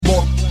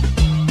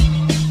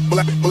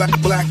black more,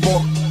 black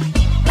more,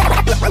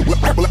 black more,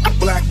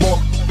 black more,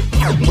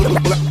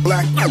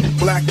 black more,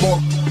 black more.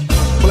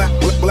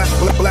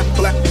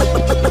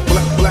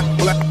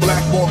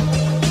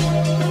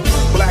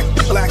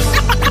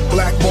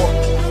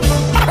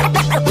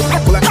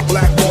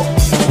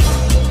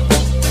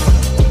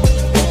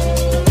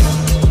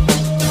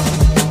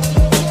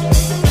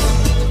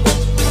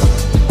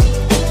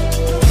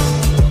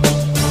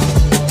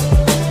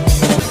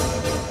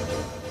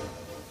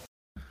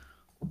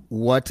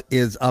 What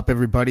is up,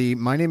 everybody?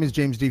 My name is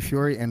James D.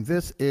 Fury, and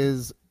this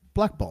is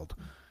Blackballed.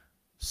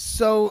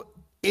 So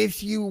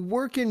if you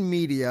work in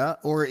media,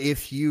 or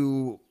if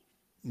you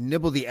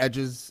nibble the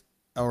edges,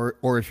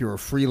 or if you're a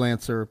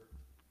freelancer,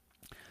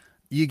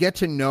 you get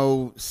to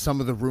know some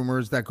of the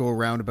rumors that go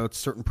around about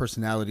certain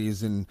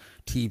personalities in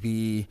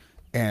TV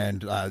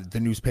and the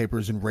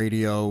newspapers and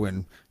radio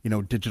and,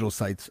 digital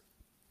sites.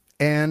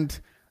 And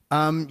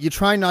you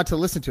try not to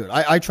listen to it.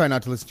 I try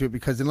not to listen to it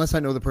because unless I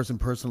know the person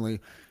personally,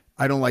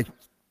 I don't like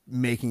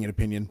making an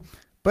opinion.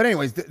 But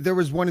anyways, there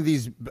was one of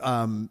these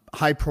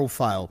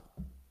high-profile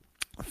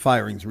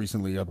firings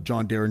recently of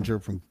John Derringer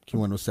from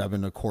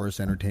Q107, a Chorus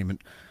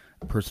Entertainment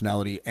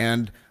personality.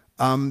 And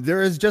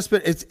there has just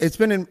been, it's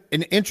been an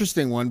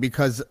interesting one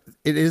because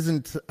it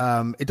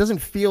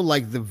doesn't feel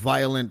like the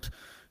violent,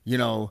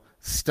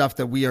 stuff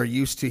that we are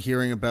used to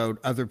hearing about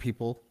other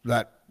people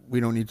that we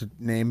don't need to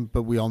name,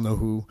 but we all know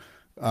who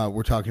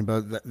we're talking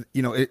about.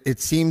 It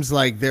seems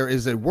like there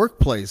is a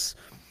workplace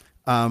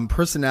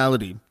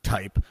personality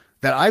type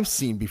that I've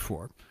seen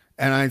before,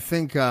 and I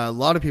think a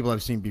lot of people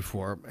have seen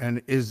before,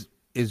 and is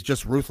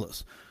just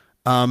ruthless.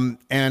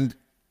 And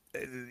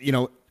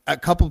a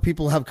couple of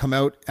people have come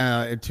out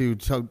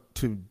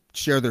to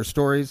share their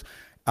stories,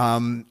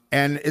 and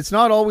it's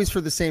not always for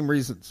the same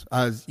reasons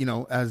as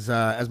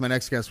my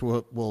next guest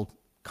will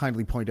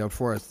kindly point out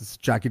for us. This is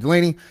Jacqui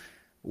Delaney.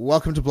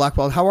 Welcome to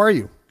Blackballed. How are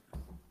you?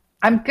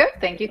 I'm good,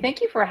 thank you.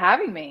 Thank you for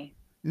having me.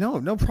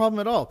 No problem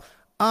at all.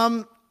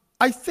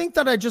 I think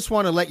that I just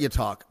want to let you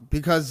talk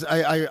because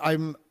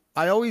I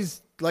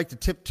always like to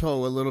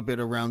tiptoe a little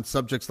bit around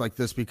subjects like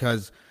this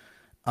because,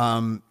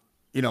 one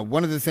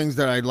of the things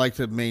that I'd like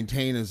to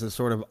maintain is a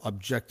sort of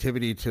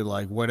objectivity to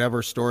like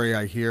whatever story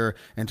I hear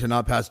and to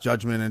not pass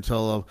judgment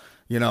until,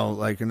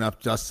 enough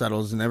dust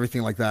settles and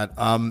everything like that.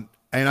 And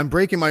I'm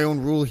breaking my own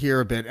rule here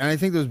a bit. And I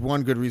think there's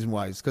one good reason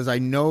why. It's because I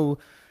know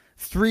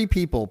 3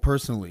 people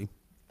personally,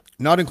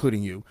 not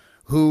including you,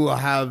 who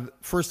have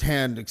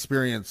firsthand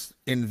experience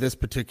in this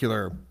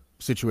particular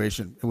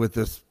situation with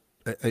this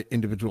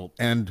individual.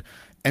 And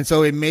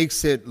so it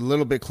makes it a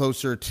little bit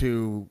closer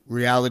to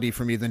reality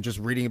for me than just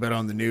reading about it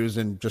on the news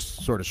and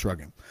just sort of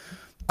shrugging.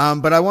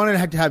 But I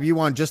wanted to have you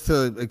on just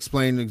to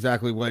explain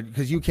exactly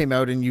because you came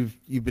out and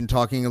you've been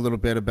talking a little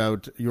bit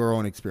about your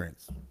own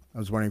experience. I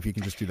was wondering if you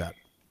can just do that.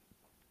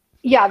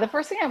 Yeah, the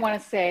first thing I want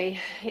to say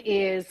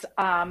is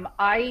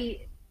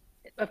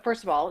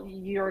first of all,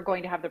 you're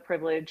going to have the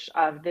privilege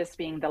of this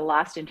being the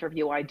last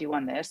interview I do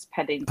on this,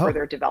 pending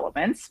further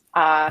developments.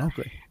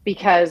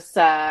 Because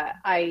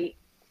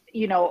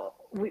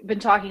we've been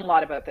talking a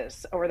lot about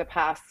this over the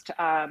past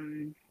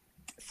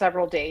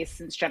several days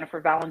since Jennifer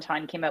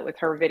Valentine came out with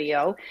her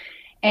video.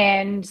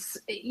 And,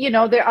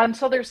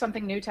 until there's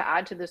something new to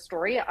add to the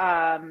story,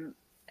 I'm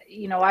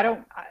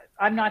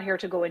not here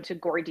to go into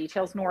gory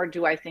details, nor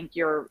do I think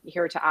you're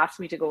here to ask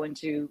me to go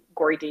into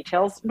gory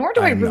details, nor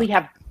do I really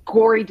have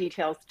gory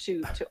details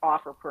to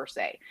offer per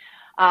se.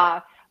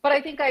 But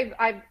I think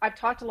I've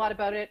talked a lot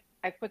about it.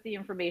 I've put the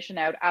information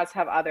out, as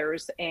have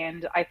others.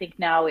 And I think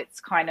now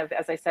it's kind of,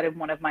 as I said in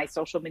one of my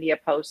social media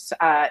posts,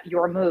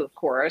 your move,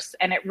 Chorus.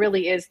 And it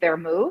really is their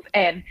move.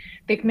 And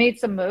they've made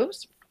some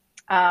moves.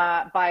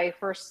 By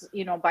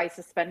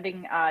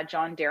suspending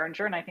John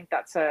Derringer. And I think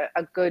that's a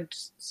good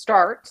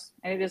start,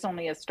 and it is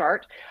only a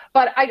start.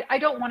 But I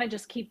don't want to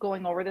just keep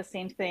going over the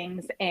same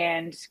things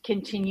and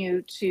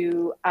continue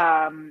to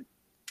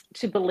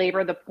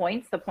belabor the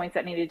points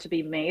that needed to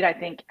be made, I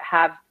think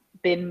have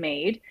been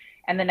made.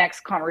 And the next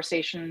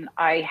conversation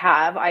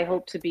I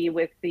hope to be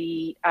with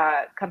the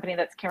company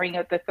that's carrying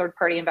out the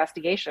third-party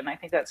investigation. I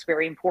think that's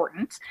very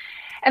important.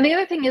 And the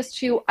other thing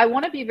is I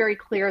want to be very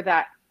clear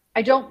that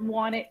I don't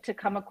want it to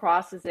come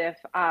across as if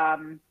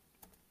I'm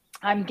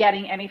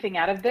getting anything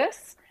out of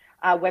this,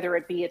 whether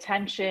it be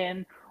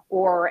attention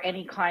or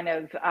any kind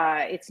of,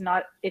 it's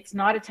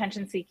not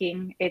attention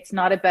seeking. It's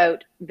not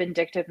about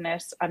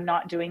vindictiveness. I'm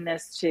not doing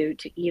this to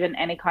even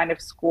any kind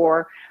of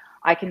score.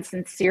 I can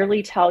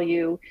sincerely tell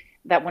you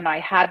that when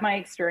I had my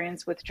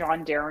experience with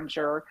John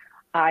Derringer,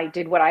 I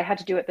did what I had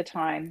to do at the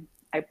time.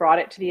 I brought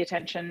it to the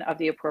attention of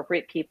the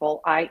appropriate people,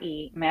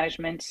 i.e.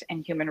 management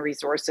and human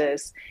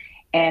resources.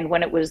 And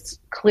when it was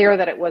clear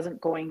that it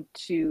wasn't going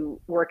to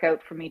work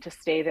out for me to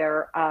stay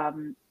there,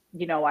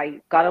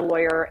 I got a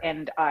lawyer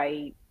and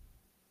I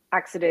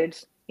exited,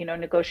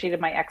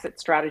 negotiated my exit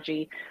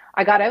strategy.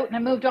 I got out and I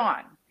moved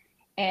on.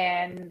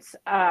 And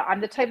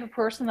I'm the type of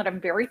person that I'm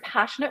very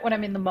passionate when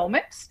I'm in the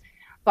moment.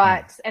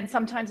 But, and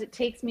sometimes it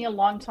takes me a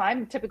long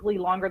time, typically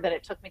longer than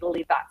it took me to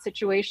leave that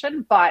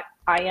situation. But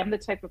I am the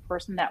type of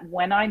person that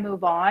when I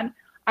move on,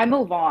 I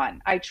move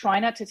on. I try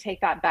not to take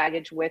that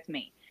baggage with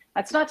me.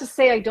 That's not to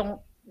say I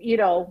don't,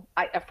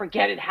 I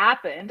forget it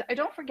happened. I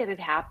don't forget it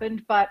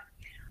happened, but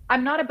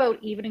I'm not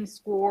about evening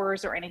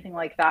scores or anything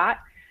like that.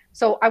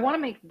 So I want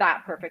to make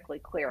that perfectly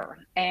clear.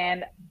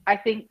 And I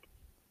think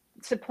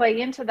to play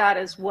into that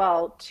as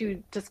well,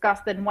 to discuss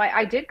then why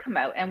I did come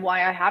out and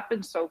why I have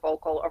been so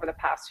vocal over the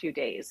past few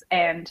days.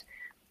 And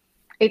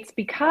it's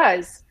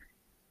because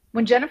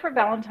when Jennifer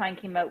Valentine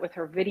came out with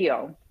her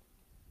video,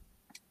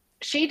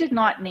 she did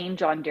not name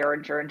John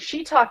Derringer, and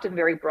she talked in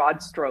very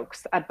broad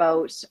strokes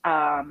about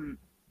kind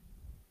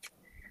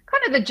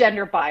of the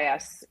gender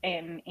bias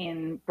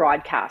in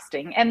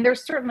broadcasting. And there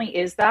certainly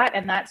is that,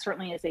 and that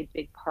certainly is a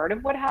big part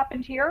of what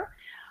happened here.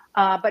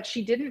 But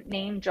she didn't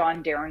name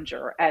John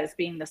Derringer as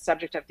being the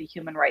subject of the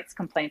human rights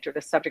complaint or the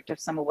subject of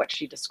some of what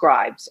she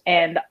described.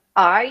 And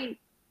I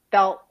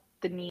felt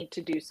the need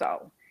to do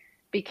so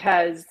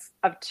because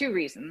of two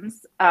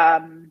reasons.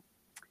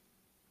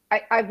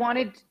 I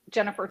wanted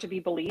Jennifer to be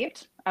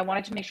believed. I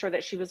wanted to make sure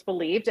that she was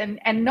believed, and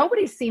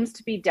nobody seems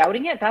to be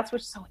doubting it. That's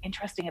what's so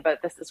interesting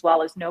about this as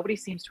well, is nobody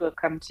seems to have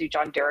come to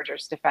John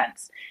Derringer's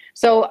defense.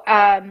 So,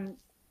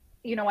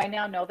 I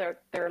now know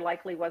that there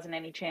likely wasn't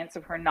any chance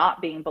of her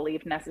not being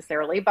believed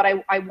necessarily, but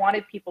I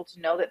wanted people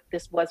to know that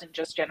this wasn't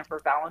just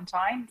Jennifer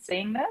Valentine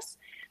saying this.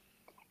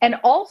 And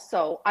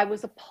also, I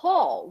was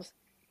appalled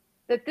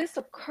that this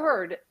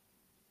occurred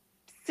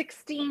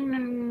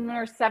 16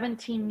 or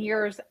 17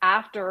 years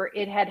after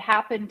it had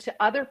happened to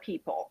other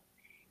people.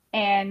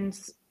 And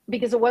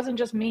because it wasn't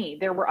just me,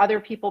 there were other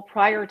people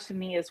prior to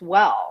me as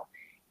well.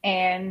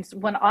 And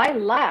when I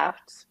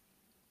left,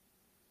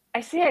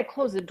 I say I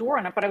closed the door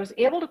on it, but I was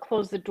able to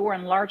close the door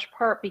in large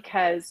part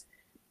because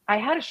I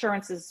had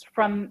assurances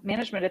from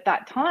management at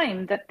that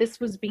time that this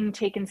was being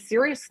taken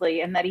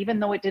seriously, and that even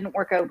though it didn't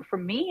work out for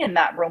me in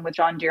that room with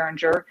John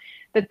Derringer,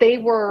 that they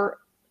were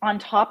on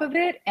top of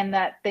it and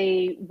that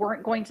they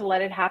weren't going to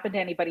let it happen to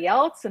anybody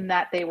else, and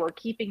that they were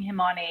keeping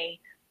him on a,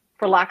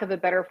 for lack of a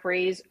better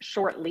phrase,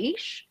 short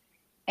leash,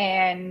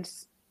 and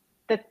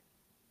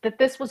that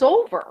this was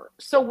over.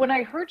 So when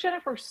I heard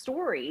Jennifer's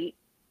story,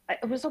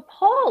 I was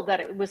appalled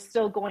that it was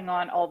still going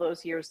on all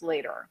those years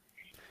later.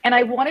 And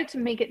I wanted to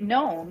make it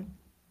known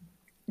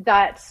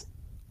that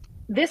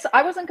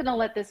I wasn't going to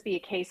let this be a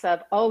case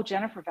of, oh,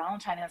 Jennifer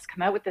Valentine has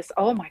come out with this.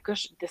 Oh my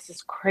gosh, this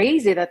is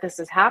crazy that this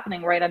is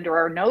happening right under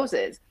our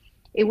noses.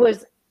 It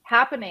was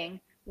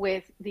happening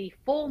with the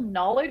full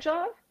knowledge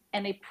of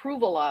and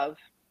approval of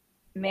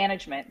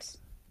management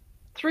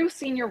through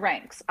senior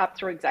ranks up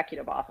through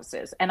executive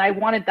offices. And I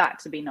wanted that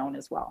to be known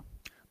as well.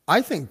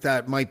 I think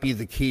that might be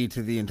the key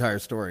to the entire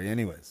story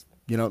anyways.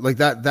 Like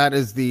that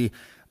is the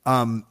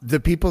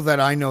people that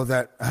I know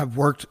that have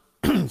worked,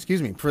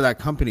 excuse me, for that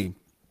company.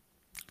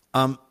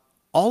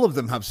 All of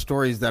them have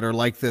stories that are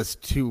like this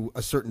to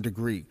a certain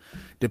degree,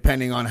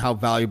 depending on how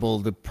valuable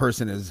the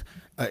person is.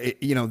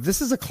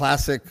 This is a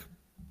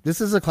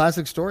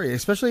classic story,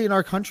 especially in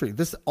our country.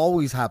 This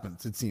always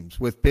happens, it seems,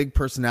 with big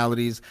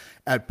personalities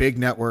at big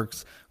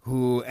networks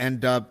who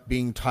end up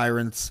being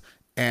tyrants,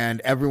 and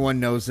everyone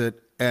knows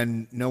it,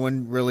 and no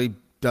one really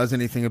does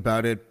anything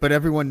about it, but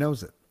everyone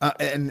knows it.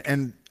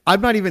 And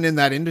I'm not even in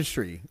that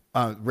industry,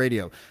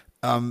 radio.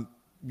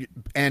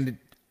 And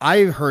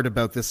I heard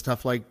about this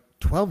stuff like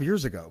 12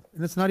 years ago,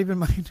 and it's not even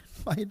my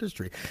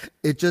industry.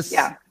 It just,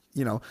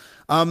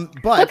 but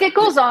look, it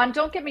goes on.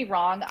 Don't get me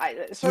wrong.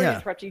 Sorry to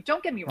interrupt you.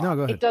 Don't get me wrong. No,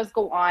 go ahead. It does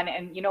go on.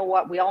 And you know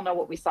what? We all know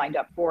what we signed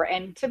up for.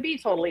 And to be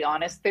totally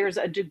honest, there's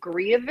a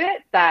degree of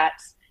it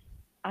that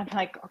I'm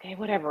like, okay,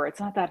 whatever. It's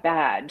not that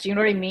bad. Do you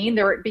know what I mean?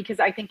 Because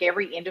I think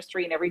every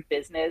industry and every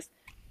business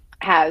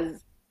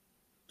has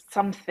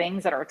some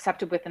things that are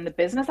accepted within the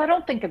business. I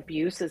don't think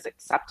abuse is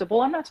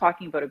acceptable. I'm not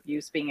talking about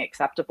abuse being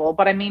acceptable,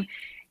 but I mean,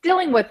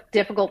 dealing with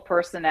difficult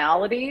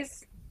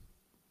personalities,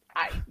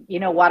 you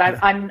know what?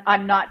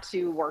 I'm not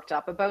too worked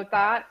up about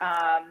that.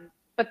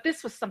 But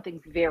this was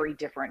something very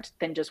different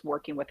than just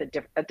working with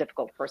a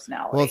difficult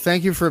personality. Well,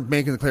 thank you for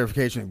making the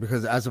clarification,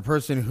 because as a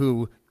person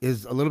who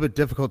is a little bit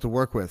difficult to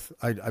work with,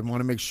 I want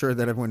to make sure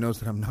that everyone knows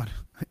that I'm not,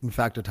 in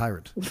fact, a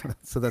tyrant.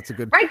 So that's a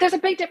good... Right, there's a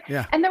big difference.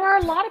 Yeah. And there are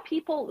a lot of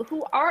people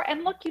who are,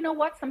 and look, you know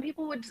what? Some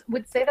people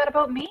would say that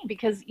about me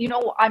because,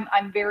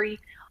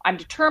 I'm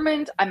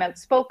determined, I'm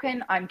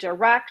outspoken, I'm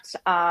direct.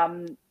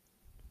 I'm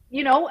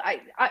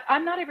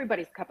not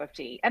everybody's cup of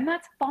tea, and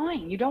that's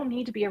fine. You don't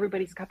need to be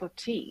everybody's cup of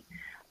tea.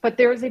 But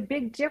there's a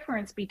big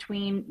difference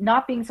between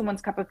not being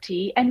someone's cup of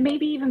tea and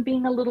maybe even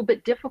being a little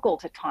bit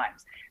difficult at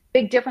times.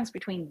 Big difference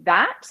between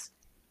that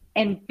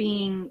and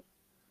being,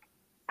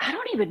 I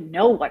don't even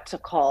know what to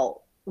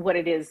call what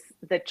it is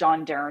that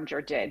John Derringer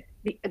did,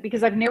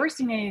 because I've never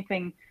seen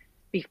anything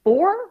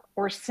before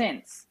or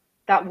since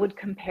that would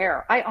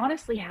compare. I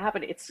honestly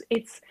haven't.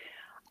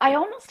 I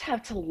almost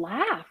have to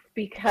laugh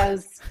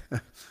because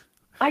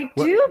I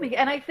do.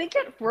 And I think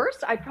at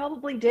first I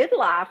probably did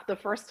laugh the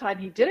first time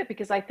he did it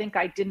because I think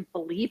I didn't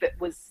believe it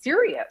was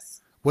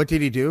serious. What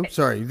did he do?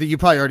 Sorry, you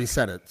probably already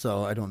said it,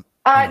 so I don't.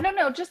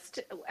 No, just,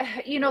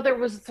 there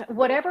was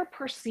whatever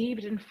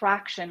perceived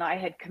infraction I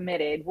had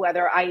committed,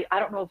 whether I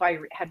don't know if I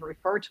had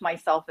referred to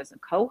myself as a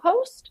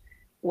co-host,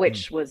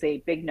 which was a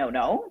big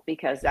no-no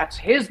because that's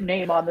his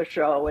name on the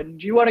show. And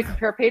do you want to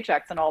compare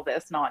paychecks and all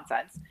this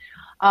nonsense?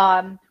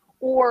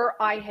 Or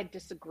I had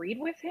disagreed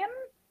with him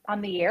on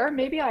the air.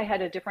 Maybe I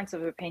had a difference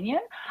of opinion.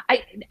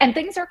 And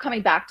things are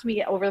coming back to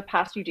me over the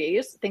past few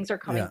days. Things are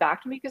coming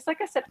back to me because,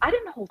 like I said, I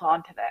didn't hold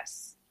on to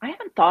this. I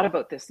haven't thought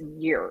about this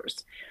in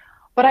years.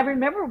 But I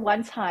remember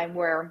one time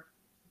where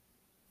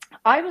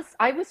I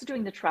was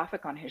doing the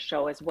traffic on his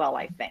show as well,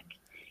 I think.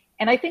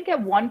 And I think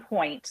at one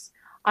point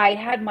I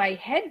had my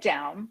head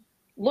down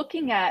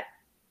looking at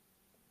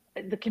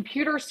the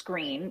computer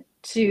screen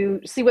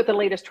to see what the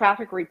latest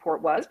traffic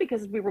report was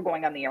because we were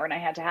going on the air and I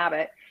had to have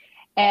it.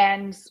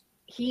 And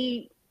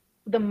the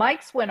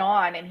mics went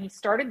on and he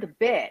started the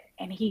bit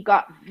and he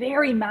got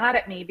very mad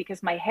at me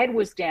because my head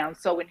was down.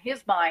 So in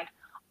his mind,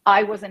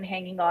 I wasn't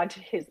hanging on to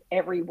his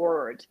every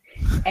word.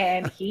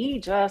 And he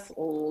just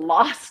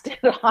lost it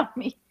on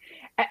me.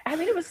 I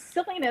mean, it was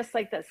silliness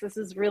like this. This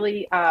is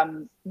really,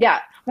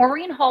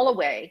 Maureen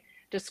Holloway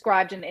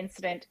described an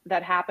incident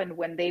that happened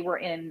when they were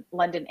in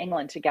London,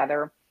 England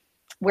together,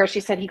 where she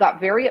said he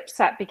got very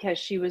upset because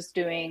she was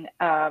doing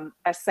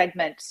a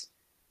segment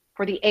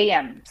for the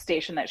AM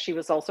station that she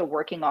was also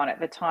working on at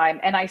the time.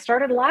 And I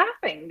started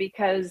laughing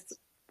because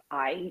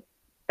I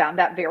found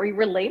that very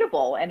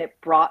relatable, and it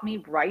brought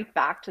me right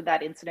back to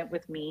that incident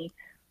with me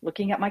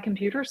looking at my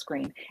computer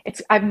screen.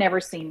 I've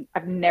never seen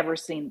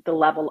the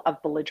level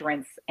of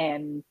belligerence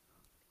and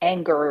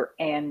anger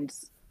and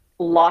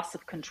loss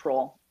of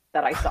control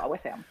that I saw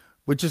with him.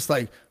 Which is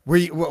like, were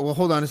you? Well,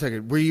 hold on a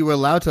second. Were you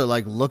allowed to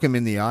like look him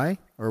in the eye,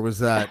 or was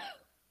that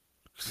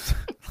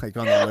like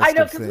on the list? I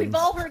know, because we've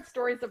all heard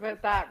stories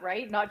about that,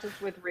 right? Not just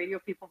with radio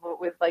people,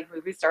 but with like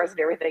movie stars and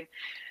everything.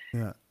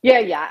 Yeah.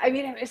 I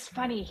mean, it's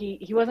funny.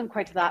 He wasn't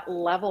quite to that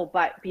level,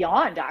 but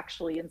beyond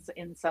actually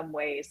in some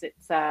ways.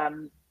 It's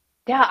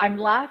I'm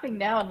laughing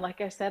now, and like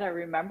I said, I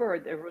remember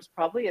there was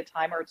probably a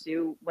time or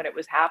two when it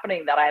was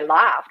happening that I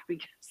laughed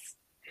because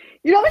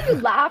when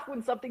you laugh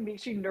when something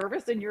makes you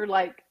nervous and you're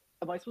like,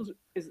 am I supposed to,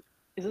 is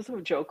this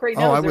a joke right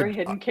now? Is there a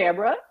hidden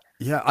camera?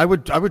 Yeah, I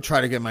would try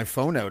to get my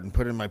phone out and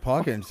put it in my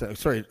pocket and say,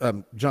 sorry,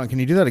 John, can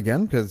you do that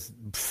again? Because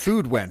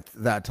food went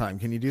that time.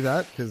 Can you do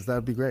that? Because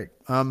that'd be great.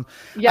 I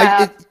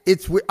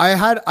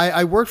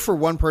worked for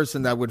one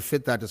person that would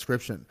fit that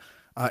description.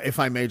 If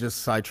I may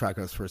just sidetrack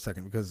us for a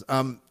second, because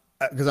I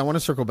want to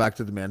circle back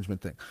to the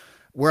management thing,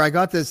 where I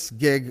got this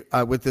gig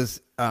with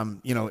this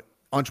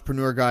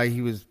entrepreneur guy.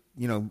 He was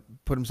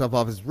put himself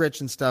off as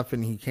rich and stuff,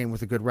 and he came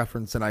with a good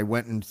reference, and I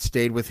went and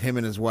stayed with him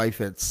and his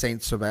wife at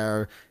Saint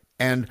Sauveur.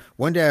 And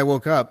one day I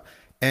woke up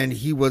and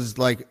he was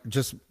like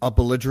just a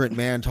belligerent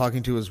man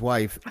talking to his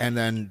wife, and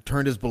then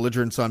turned his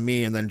belligerence on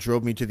me, and then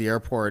drove me to the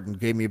airport and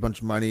gave me a bunch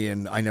of money,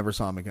 and I never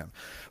saw him again.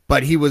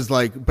 But he was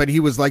like that.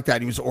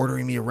 He was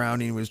ordering me around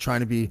and he was trying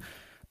to be,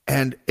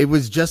 and it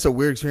was just a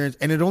weird experience.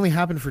 And it only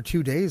happened for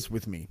 2 days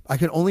with me. I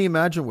can only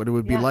imagine what it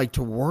would be like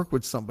to work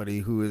with somebody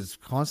who is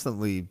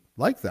constantly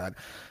like that.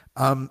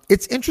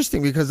 It's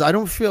interesting because I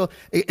don't feel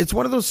it's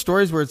one of those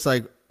stories where it's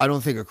like, I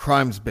don't think a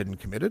crime's been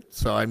committed,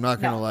 so I'm not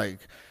going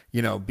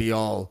to be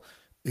all,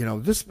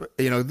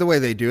 the way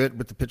they do it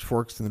with the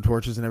pitchforks and the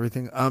torches and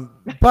everything.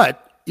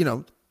 But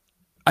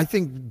I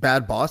think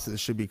bad bosses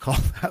should be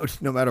called out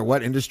no matter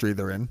what industry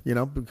they're in,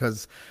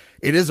 because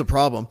it is a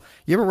problem.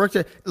 You ever worked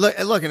at,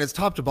 look, and it's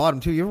top to bottom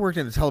too. You ever worked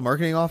in a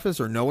telemarketing office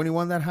or know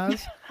anyone that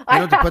has?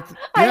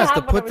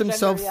 To put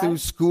themselves through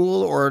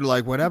school or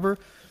like whatever.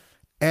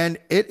 And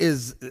it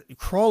is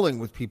crawling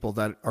with people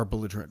that are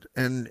belligerent,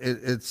 and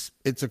it's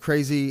a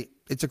crazy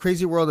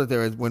world that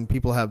there is when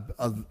people have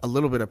a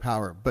little bit of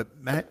power. But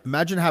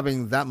imagine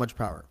having that much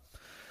power,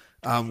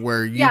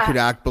 where you could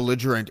act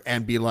belligerent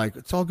and be like,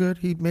 "It's all good.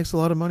 He makes a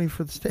lot of money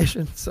for the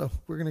station, so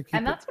we're gonna keep."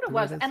 And that's what it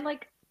was. And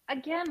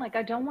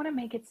I don't want to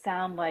make it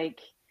sound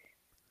like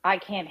I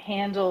can't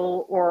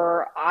handle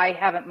or I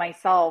haven't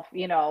myself,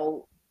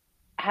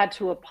 had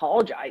to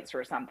apologize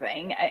for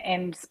something.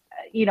 And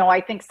I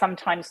think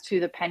sometimes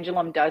too the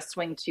pendulum does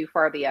swing too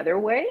far the other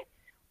way,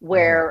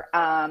 where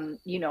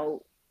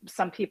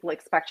some people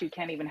expect you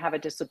can't even have a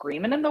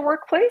disagreement in the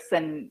workplace,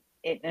 and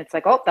it's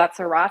like, oh, that's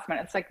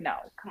harassment. It's like, no,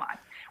 come on,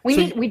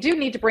 we do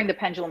need to bring the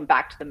pendulum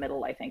back to the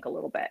middle, I think, a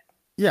little bit.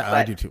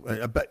 I do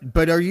too.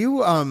 But are you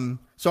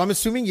so I'm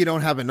assuming you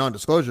don't have a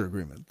non-disclosure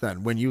agreement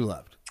then when you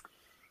left?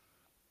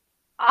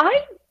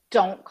 I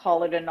don't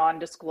call it a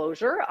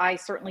non-disclosure. I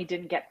certainly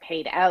didn't get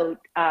paid out,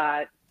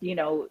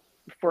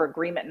 for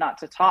agreement not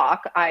to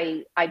talk.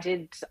 I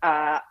did.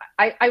 I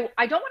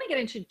don't want to get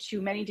into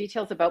too many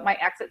details about my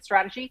exit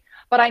strategy,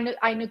 but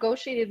I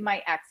negotiated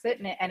my exit,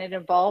 and it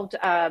involved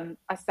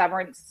a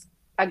severance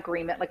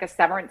agreement, like a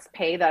severance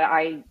pay that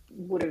I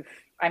would have.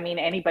 I mean,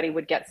 anybody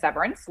would get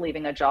severance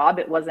leaving a job.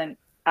 It wasn't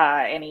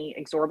any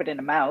exorbitant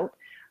amount,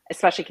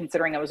 especially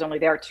considering I was only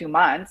there 2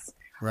 months.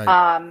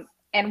 Right.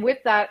 And with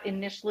that,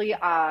 initially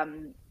I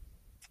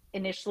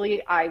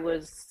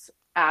was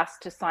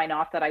asked to sign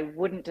off that I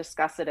wouldn't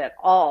discuss it at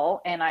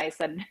all. And I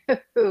said,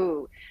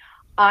 no,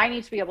 I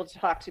need to be able to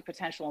talk to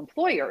potential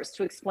employers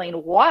to explain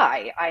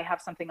why I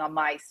have something on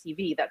my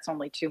CV that's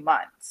only 2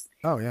 months.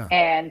 Oh yeah.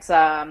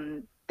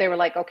 And they were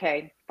like,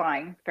 okay,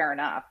 fine, fair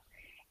enough.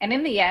 And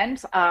in the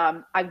end,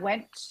 I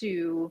went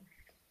to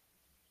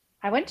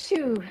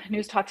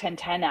News Talk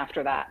 1010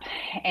 after that,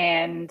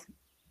 and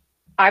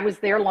I was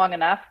there long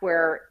enough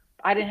where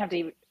I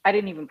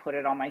didn't even put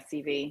it on my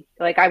CV.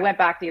 Like, I went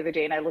back the other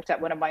day and I looked at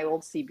one of my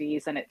old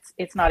CVs, and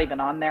it's not even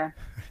on there.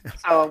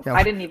 So Yeah,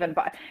 I didn't even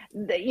buy,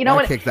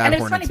 kick that and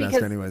it's hornet's funny nest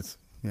because, anyways.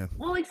 Yeah.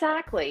 well,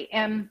 exactly.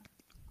 And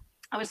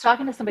I was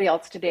talking to somebody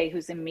else today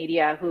who's in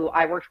media who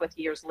I worked with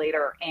years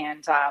later,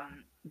 and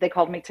they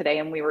called me today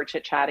and we were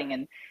chit-chatting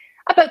and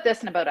about this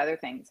and about other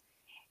things.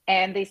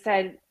 And they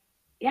said,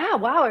 yeah,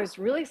 wow, I was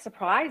really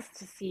surprised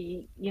to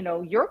see,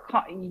 your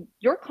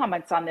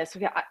comments on this.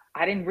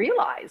 I didn't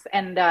realize.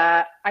 And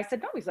I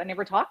said, no, because I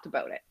never talked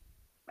about it.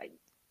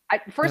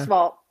 First of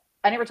all,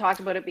 I never talked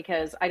about it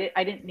because I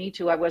didn't need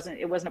to. It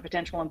wasn't a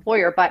potential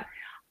employer. But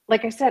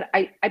like I said,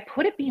 I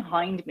put it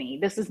behind me.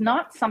 This is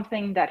not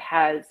something that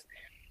has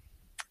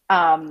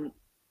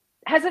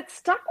it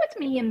stuck with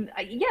me? And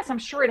yes, I'm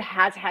sure it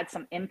has had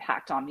some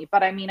impact on me.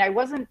 But I mean, I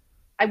wouldn't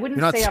You're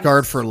not say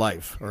scarred for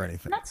life or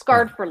anything. not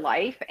scarred for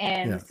life.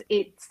 And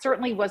it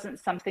certainly wasn't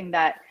something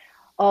that,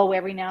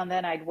 every now and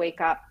then I'd wake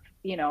up,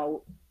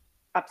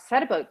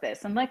 upset about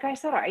this. And like I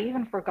said, I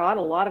even forgot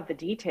a lot of the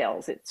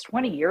details. It's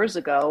 20 years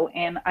ago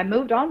and I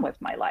moved on with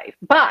my life.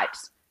 But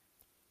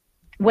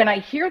when I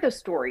hear the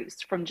stories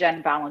from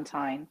Jen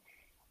Valentine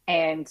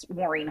and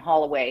Maureen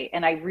Holloway,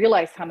 and I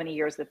realize how many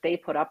years that they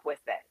put up with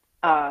it,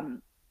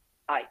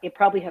 it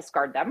probably has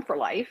scarred them for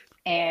life,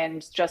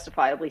 and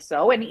justifiably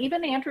so. And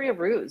even Andrea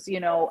Ruse,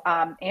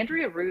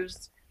 Andrea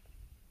Ruse,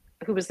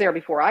 who was there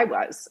before I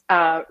was,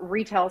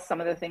 retells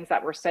some of the things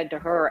that were said to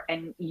her,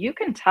 and you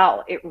can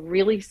tell it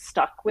really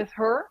stuck with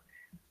her.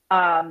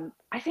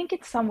 I think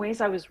in some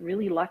ways I was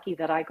really lucky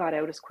that I got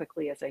out as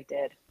quickly as I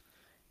did.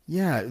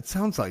 Yeah, it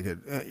sounds like it.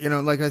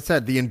 Like I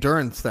said, the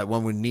endurance that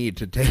one would need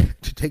to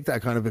take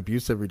that kind of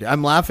abuse every day.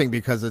 I'm laughing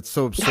because it's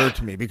so absurd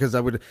to me, because I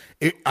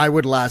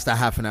would last a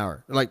half an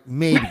hour, like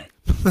maybe.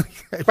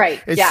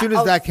 Right. As soon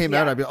as that came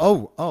out, I'd be,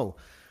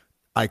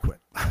 I quit.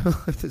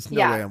 There's no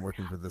way I'm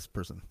working for this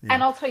person. Yeah.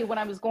 And I'll tell you, when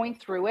I was going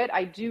through it,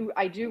 I do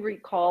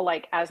recall,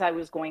 like, as I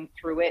was going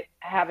through it,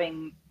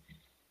 having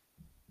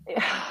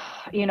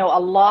a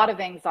lot of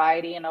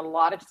anxiety and a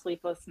lot of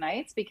sleepless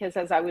nights, because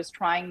as I was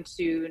trying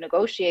to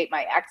negotiate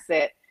my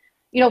exit,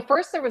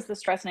 first there was the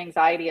stress and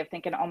anxiety of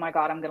thinking, oh my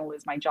God, I'm going to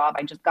lose my job.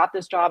 I just got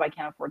this job. I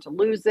can't afford to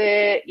lose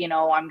it.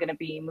 I'm going to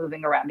be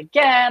moving around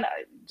again,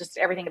 just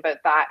everything about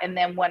that. And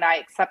then when I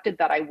accepted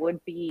that I would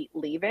be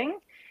leaving,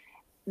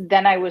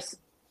 then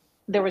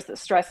there was the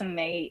stress and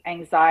the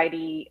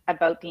anxiety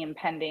about the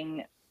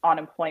impending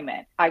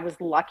unemployment. I was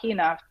lucky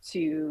enough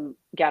to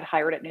get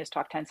hired at News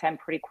Talk 1010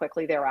 pretty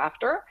quickly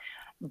thereafter.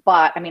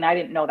 But I mean, I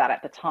didn't know that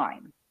at the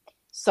time.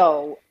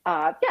 So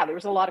there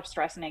was a lot of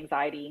stress and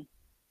anxiety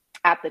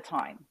at the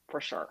time,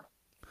 for sure.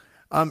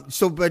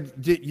 But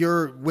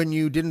when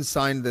you didn't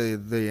sign the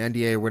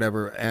NDA or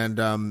whatever, and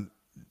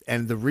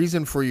the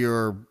reason for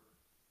your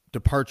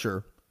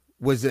departure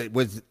was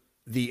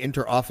the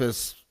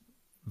interoffice,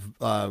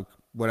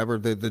 whatever,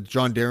 the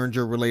John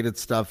Derringer related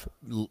stuff,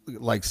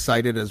 like,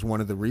 cited as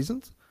one of the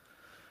reasons,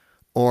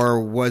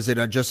 or was it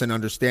just an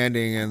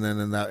understanding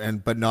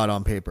but not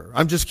on paper?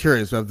 I'm just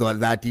curious of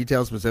that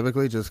detail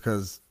specifically, just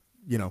because,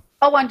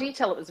 on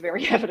detail, it was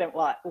very evident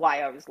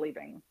why I was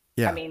leaving.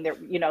 Yeah. I mean,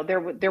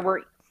 there were,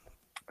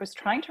 I was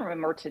trying to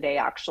remember today,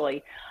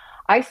 actually,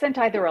 I sent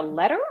either a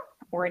letter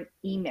or an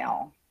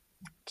email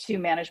to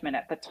management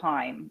at the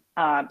time.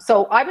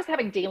 So I was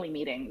having daily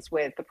meetings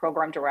with the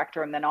program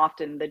director and then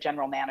often the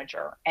general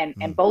manager,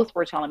 and both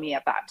were telling me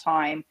at that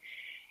time,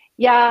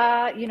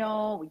 yeah,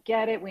 we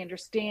get it, we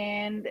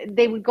understand.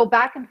 They would go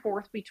back and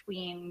forth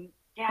between,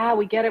 yeah,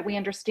 we get it, we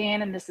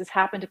understand, and this has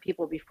happened to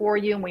people before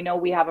you, and we know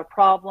we have a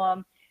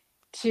problem,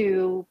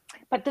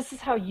 but this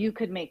is how you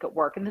could make it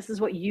work, and this is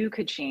what you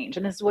could change,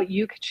 and this is what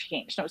you could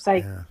change. And it was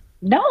like,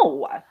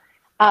 no.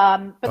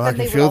 But then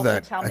they would also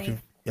tell me,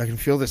 I can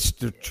feel the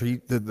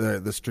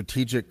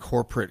strategic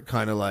corporate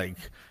kind of like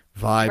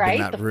vibe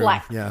in that room.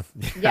 Flex.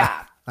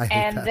 Yeah.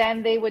 And that.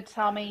 then they would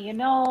tell me,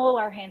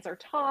 our hands are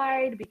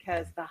tied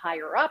because the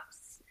higher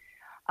ups,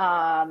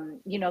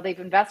 they've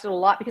invested a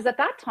lot, because at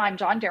that time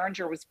John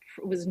Derringer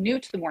was new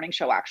to the morning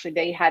show. Actually,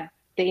 they had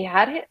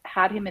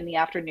him in the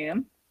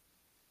afternoon,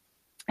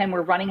 and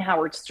were running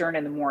Howard Stern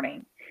in the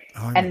morning,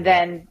 and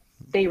then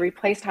they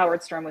replaced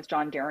Howard Stern with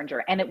John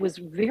Derringer, and it was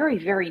very,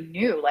 very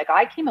new. Like,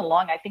 I came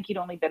along, I think he'd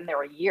only been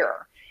there a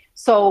year.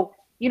 So,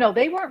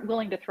 they weren't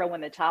willing to throw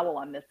in the towel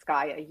on this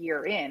guy a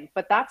year in.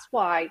 But that's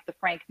why the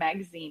Frank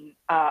magazine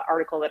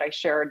article that I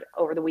shared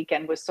over the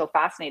weekend was so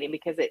fascinating,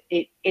 because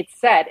it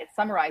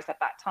summarized at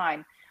that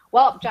time,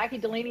 well, Jacqui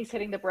Delaney's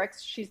hitting the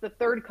bricks. She's the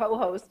third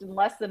co-host in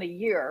less than a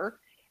year.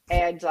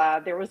 And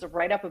there was a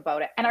write-up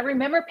about it. And I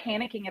remember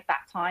panicking at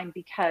that time,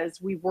 because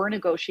we were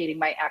negotiating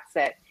my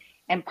exit.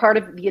 And part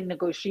of the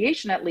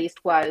negotiation, at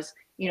least, was,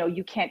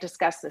 you can't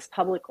discuss this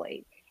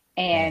publicly.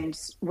 And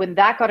when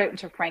that got out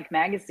into Frank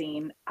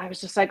magazine, I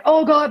was just like,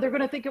 oh God, they're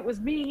going to think it was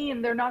me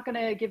and they're not going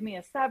to give me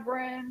a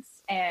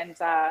severance. And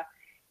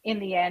in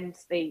the end,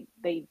 they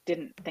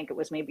didn't think it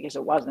was me because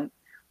it wasn't.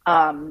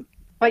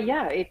 But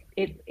yeah,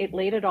 it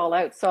laid it all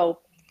out. So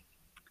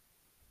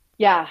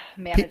yeah,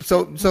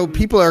 management. So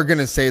people are going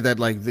to say that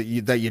like that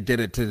you did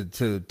it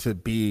to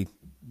be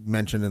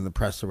mentioned in the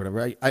press or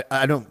whatever.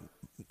 I don't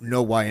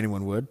know why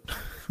anyone would.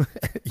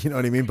 You know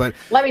what I mean? But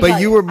let me but tell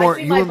you were more.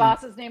 I see my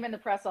boss's name in the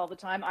press all the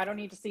time. I don't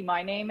need to see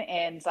my name,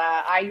 and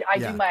I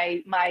do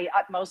my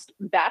utmost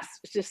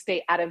best to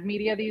stay out of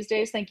media these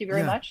days. Thank you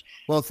very much.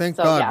 Well, thank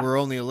God we're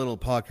only a little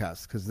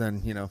podcast, because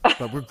then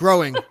but we're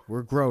growing.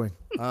 We're growing.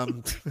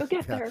 We'll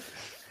get there.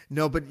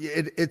 No, but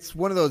it's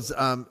one of those.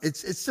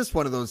 It's just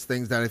one of those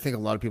things that I think a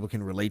lot of people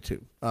can relate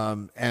to.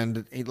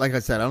 And like I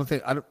said,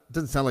 it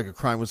doesn't sound like a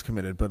crime was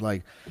committed, but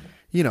like,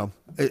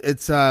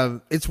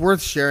 it's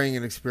worth sharing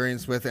an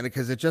experience with, and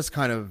because it just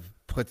kind of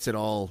puts it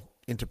all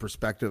into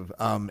perspective.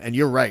 And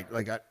you're right.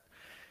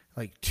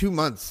 Like 2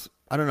 months.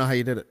 I don't know how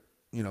you did it.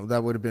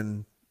 That would have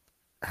been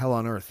hell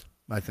on earth,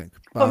 I think.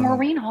 But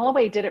Maureen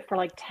Holloway did it for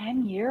like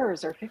 10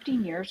 years or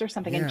 15 years or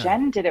something, and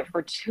Jen did it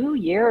for 2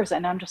 years,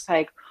 and I'm just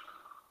like.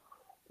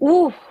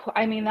 Ooh,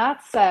 I mean,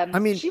 that's,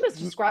 she was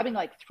describing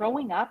like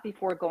throwing up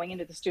before going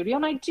into the studio.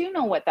 And I do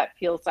know what that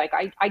feels like.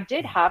 I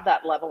did have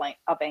that level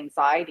of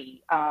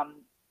anxiety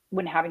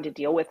when having to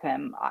deal with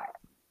him.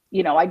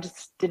 I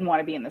just didn't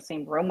want to be in the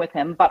same room with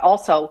him, but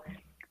also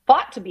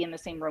fought to be in the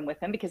same room with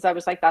him because I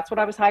was like, that's what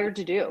I was hired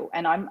to do.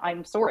 And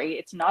I'm sorry,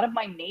 it's not of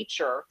my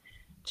nature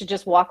to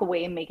just walk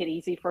away and make it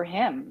easy for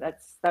him.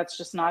 That's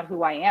just not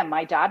who I am.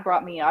 My dad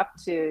brought me up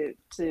to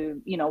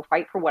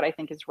fight for what I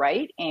think is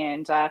right.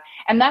 And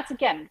that's,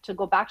 again, to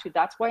go back to,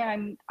 that's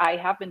why I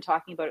have been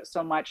talking about it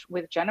so much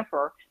with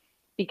Jennifer,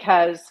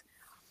 because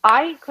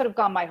I could have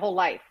gone my whole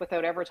life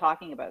without ever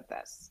talking about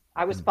this.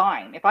 I was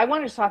fine. If I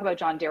wanted to talk about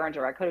John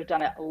Derringer, I could have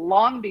done it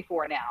long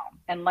before now.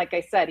 And like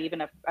I said,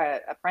 even a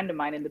friend of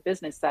mine in the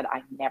business said,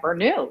 I never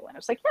knew. And I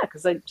was like, yeah,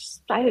 because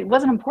it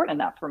wasn't important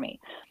enough for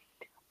me.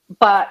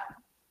 But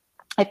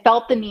I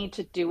felt the need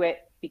to do it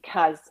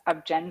because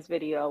of Jen's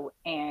video.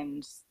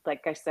 And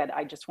like I said,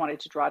 I just wanted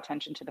to draw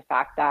attention to the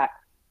fact that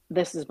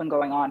this has been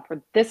going on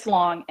for this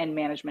long and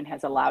management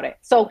has allowed it.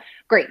 So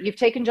great. You've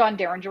taken John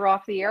Derringer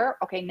off the air.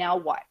 Okay, now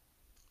what?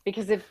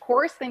 Because if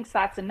Chorus thinks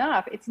that's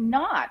enough, it's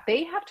not.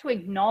 They have to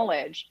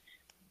acknowledge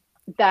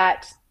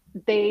that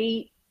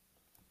they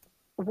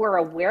were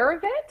aware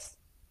of it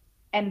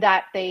and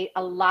that they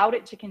allowed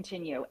it to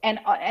continue. And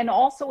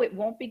also it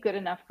won't be good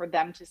enough for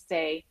them to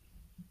say,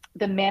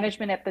 the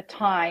management at the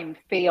time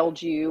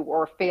failed you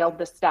or failed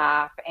the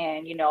staff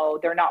and,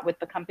 they're not with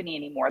the company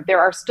anymore. There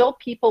are still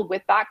people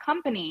with that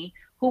company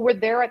who were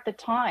there at the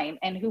time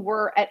and who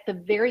were at the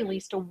very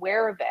least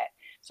aware of it.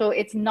 So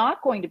it's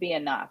not going to be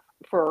enough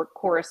for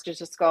Chorus to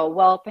just go,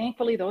 well,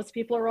 thankfully those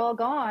people are all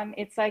gone.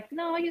 It's like,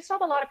 no, you still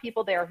have a lot of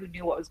people there who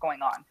knew what was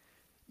going on.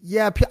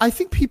 Yeah, I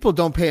think people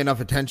don't pay enough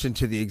attention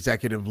to the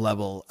executive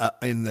level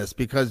in this,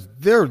 because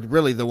they're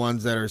really the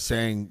ones that are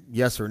saying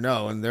yes or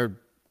no, and they're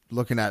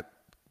looking at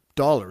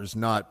dollars,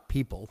 not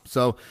people.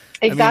 So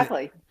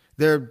exactly,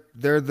 they're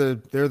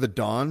the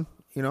Don,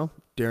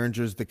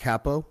 Derringer's the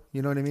capo,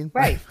 you know what I mean?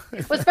 Right.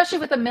 Well, especially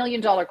with $1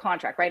 million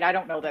contract, right? I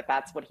don't know that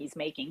that's what he's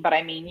making, but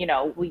I mean,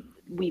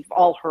 we've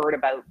all heard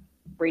about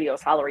radio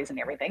salaries and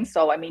everything.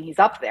 So I mean, he's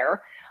up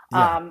there.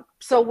 Yeah.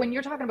 So when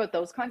you're talking about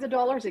those kinds of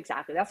dollars,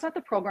 exactly, that's not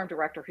the program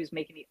director who's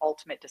making the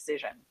ultimate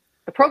decision.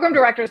 The program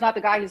director is not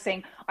the guy who's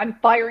saying, I'm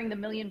firing the $1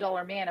 million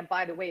man, and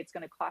by the way, it's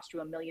going to cost you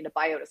 $1 million to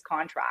buy out his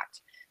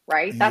contract.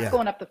 Right? That's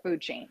going up the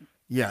food chain.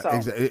 Yeah,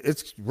 exactly.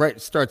 It's right.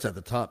 It starts at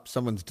the top.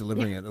 Someone's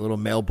delivering it, a little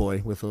mail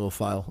boy with a little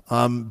file.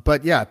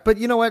 But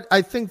you know what?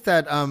 I think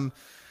that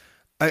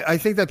I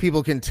think that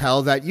people can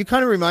tell that you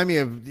kind of remind me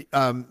of do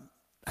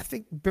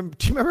you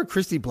remember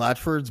Christy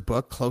Blatchford's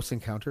book, Close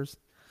Encounters?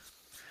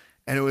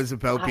 And it was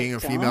about being a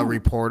female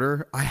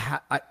reporter.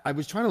 I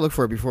was trying to look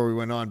for it before we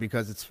went on,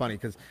 because it's funny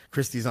because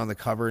Christy's on the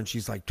cover and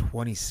she's like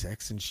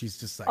 26 and she's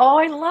just like, oh,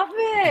 I love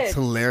it. It's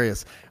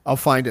hilarious. I'll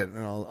find it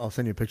and I'll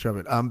send you a picture of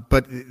it.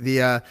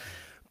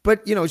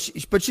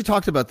 But she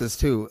talked about this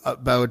too,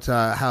 about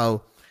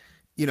how,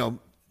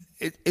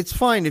 it's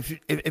fine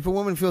if a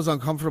woman feels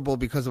uncomfortable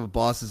because of a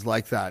boss is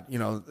like that,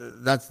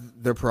 that's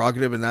their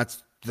prerogative and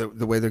that's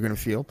the way they're going to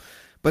feel.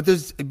 But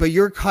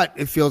your cut,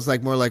 it feels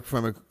like more like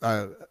from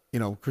a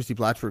Christy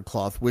Blatchford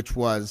cloth, which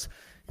was,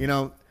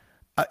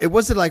 it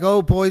wasn't like,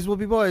 oh, boys will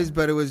be boys,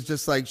 but it was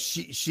just like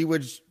she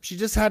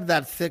just had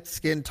that thick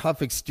skin,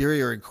 tough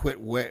exterior and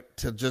quit wit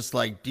to just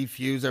like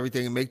defuse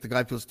everything and make the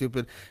guy feel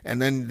stupid.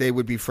 And then they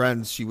would be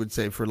friends, she would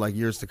say, for like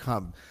years to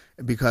come,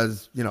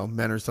 because,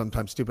 men are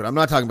sometimes stupid. I'm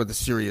not talking about the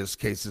serious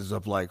cases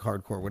of like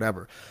hardcore,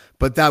 whatever,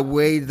 but that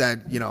way that,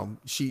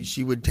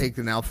 she would take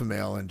an alpha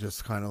male and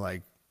just kind of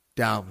like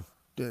down.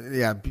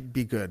 Yeah,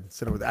 be good.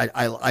 Sit over there.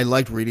 I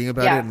liked reading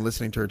about it and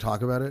listening to her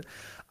talk about it.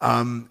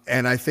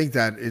 And I think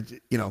that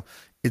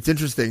it's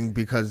interesting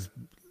because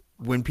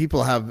when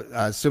people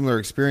have similar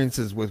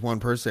experiences with one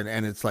person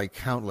and it's like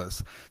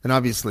countless, then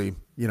obviously,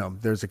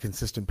 there's a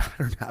consistent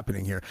pattern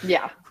happening here.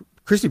 Yeah.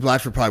 Christy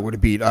Blatchford probably would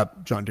have beat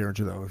up John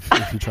Derringer though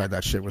if he tried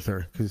that shit with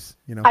her, because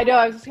I know.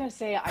 I was just gonna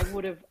say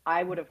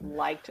I would have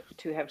liked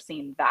to have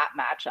seen that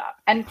matchup,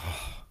 and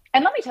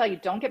let me tell you,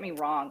 don't get me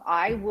wrong,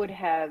 I would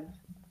have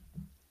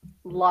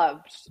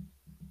loved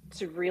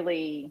to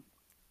really,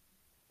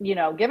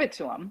 give it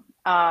to him.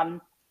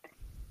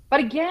 But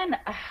again,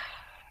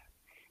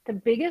 the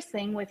biggest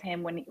thing with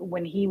him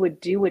when he would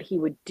do what he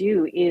would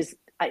do is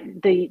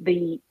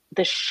the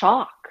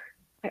shock.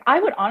 Like,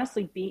 I would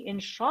honestly be in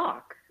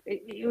shock.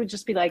 It would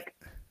just be like,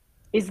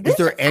 is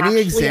there any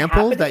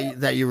example happening?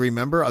 that you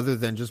remember other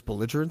than just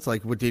belligerence?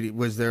 Like,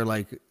 was there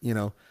like,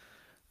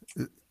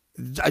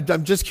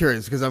 I'm just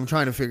curious because I'm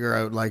trying to figure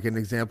out like an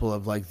example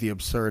of like the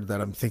absurd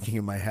that I'm thinking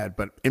in my head.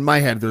 But in my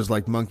head, there's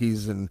like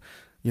monkeys and,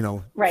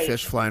 right.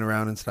 fish flying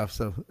around and stuff.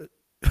 So,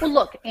 well,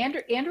 look,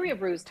 Andrea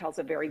Bruce tells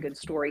a very good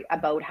story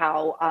about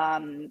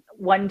how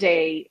one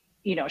day,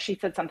 she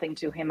said something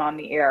to him on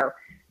the air.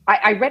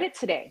 I read it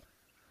today.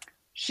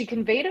 She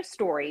conveyed a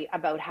story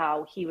about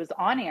how he was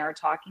on air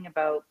talking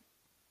about,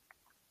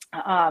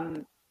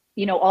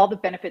 all the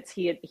benefits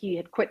he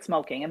had quit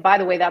smoking. And by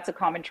the way, that's a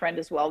common trend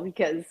as well,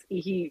 because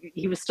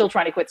he was still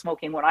trying to quit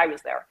smoking when I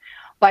was there.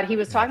 But he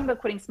was talking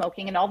about quitting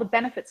smoking and all the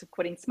benefits of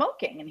quitting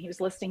smoking. And he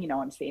was listing,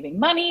 I'm saving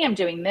money, I'm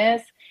doing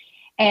this.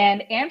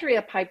 And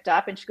Andrea piped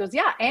up and she goes,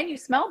 yeah, and you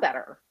smell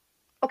better.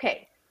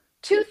 Okay,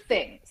 two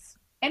things.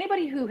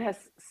 Anybody who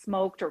has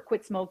smoked or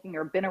quit smoking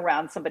or been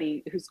around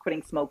somebody who's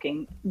quitting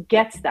smoking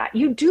gets that.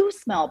 You do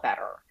smell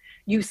better.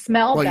 You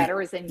smell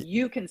better as in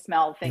you can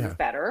smell things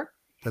better.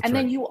 That's and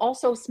then right. You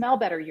also smell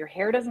better. Your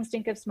hair doesn't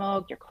stink of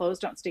smoke. Your clothes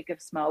don't stink of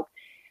smoke.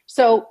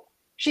 So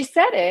she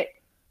said it,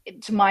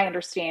 to my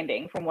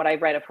understanding from what I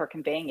read of her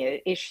conveying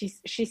it, is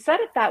she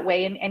said it that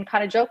way and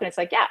kind of joking. It's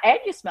like, yeah, and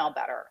you smell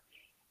better.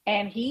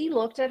 And he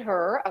looked at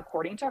her,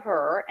 according to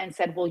her, and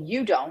said, well,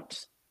 you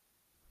don't.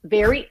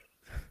 Very...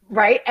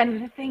 Right.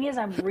 And the thing is,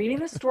 I'm reading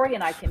the story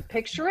and I can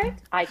picture it.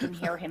 I can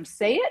hear him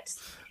say it.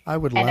 I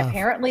would laugh. And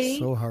apparently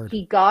so hard.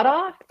 He got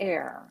off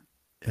air.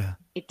 Yeah.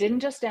 It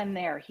didn't just end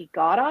there. He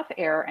got off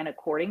air and,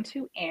 according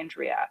to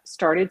Andrea,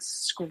 started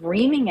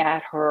screaming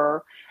at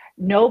her.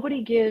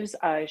 Nobody gives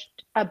a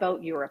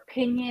about your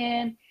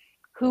opinion.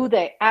 Who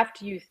the F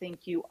do you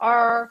think you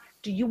are?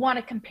 Do you want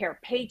to compare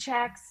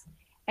paychecks?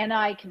 And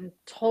I can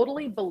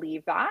totally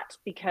believe that,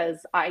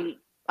 because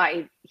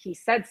he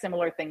said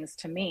similar things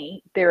to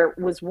me. There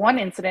was one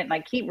incident, and I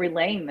keep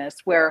relaying this,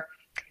 where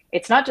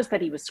it's not just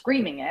that he was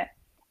screaming it.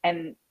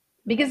 And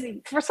because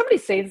for somebody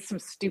to say some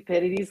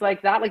stupidities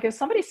like that, like if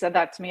somebody said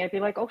that to me, I'd be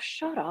like, oh,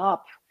 shut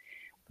up.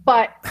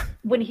 But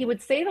when he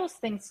would say those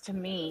things to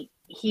me,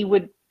 he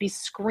would be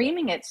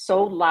screaming it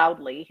so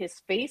loudly, his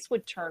face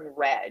would turn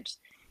red.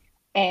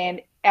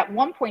 And at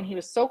one point he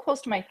was so close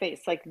to my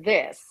face like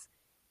this,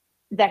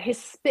 that his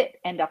spit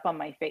ended up on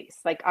my face.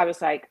 Like I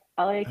was like,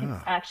 I can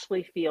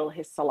actually feel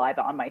his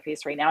saliva on my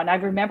face right now. And I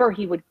remember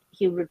he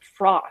would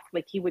froth,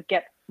 like he would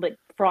get like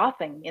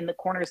frothing in the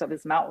corners of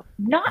his mouth.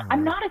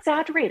 I'm not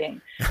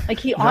exaggerating. Like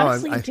he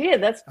honestly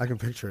did. I can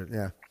picture it.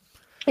 Yeah.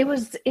 It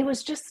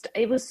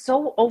was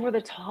so over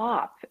the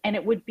top, and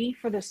it would be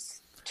for the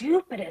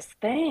stupidest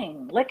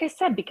thing. Like I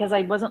said, because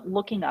I wasn't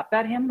looking up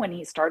at him when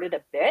he started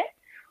a bit,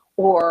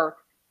 or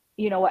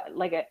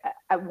like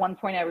at one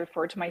point I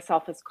referred to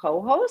myself as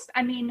co-host.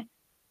 I mean,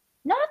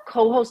 not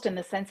co-host in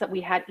the sense that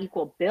we had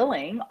equal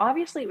billing.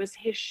 Obviously it was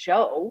his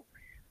show,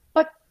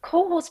 but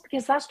co-host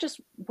because that's just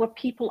what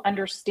people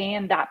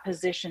understand that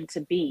position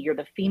to be. You're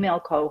the female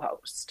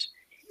co-host.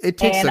 It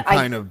takes a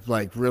kind of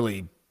like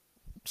really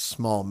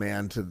small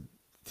man to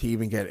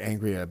even get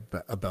angry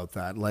about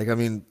that. Like, I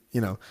mean,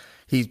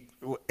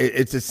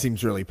 it just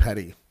seems really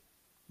petty.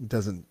 It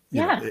doesn't.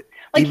 He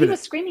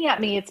was screaming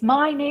at me, it's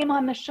my name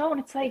on the show. And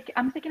it's like,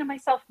 I'm thinking to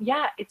myself,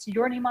 yeah, it's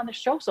your name on the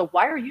show. So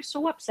why are you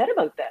so upset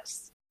about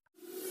this?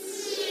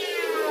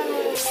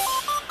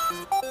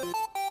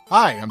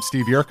 Hi, I'm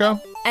Steve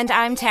Yerko. And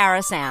I'm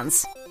Tara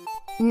Sands.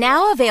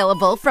 Now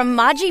available from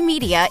Maji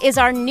Media is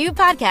our new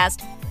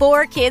podcast,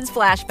 4 Kids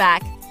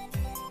Flashback.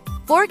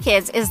 4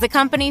 Kids is the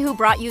company who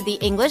brought you the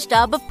English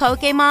dub of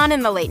Pokemon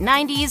in the late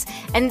 90s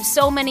and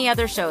so many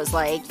other shows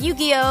like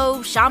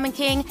Yu-Gi-Oh!, Shaman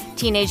King,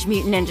 Teenage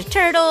Mutant Ninja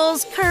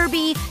Turtles,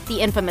 Kirby,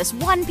 the infamous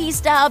One Piece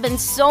dub, and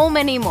so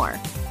many more.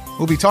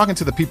 We'll be talking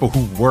to the people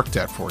who worked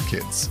at 4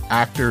 Kids.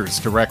 Actors,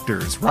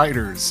 directors,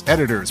 writers,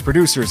 editors,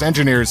 producers,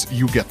 engineers,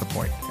 you get the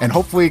point. And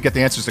hopefully get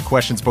the answers to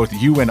questions both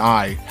you and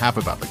I have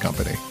about the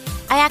company.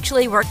 I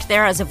actually worked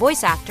there as a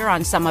voice actor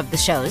on some of the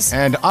shows.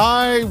 And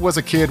I was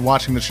a kid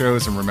watching the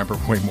shows and remember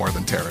way more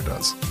than Tara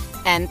does.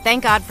 And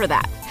thank God for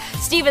that.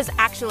 Steve is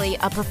actually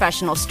a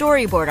professional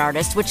storyboard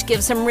artist, which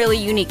gives some really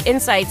unique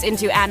insights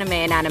into anime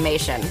and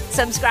animation.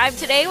 Subscribe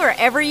today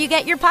wherever you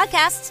get your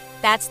podcasts.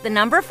 That's the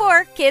number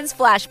 4 Kids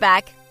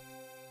Flashback.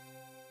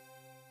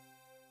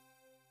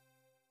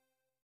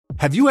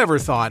 Have you ever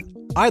thought,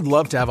 I'd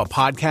love to have a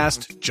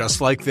podcast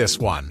just like this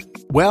one?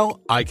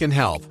 Well, I can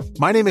help.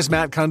 My name is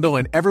Matt Kundle,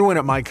 and everyone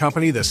at my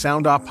company, the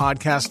Sound Off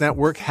Podcast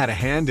Network, had a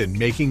hand in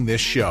making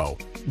this show.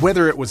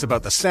 Whether it was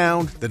about the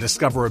sound, the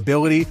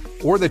discoverability,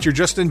 or that you're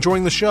just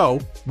enjoying the show,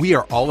 we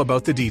are all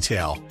about the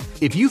detail.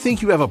 If you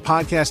think you have a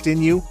podcast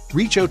in you,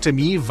 reach out to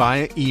me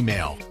via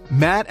email,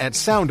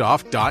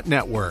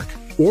 matt@soundoff.network,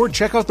 or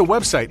check out the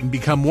website and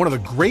become one of the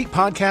great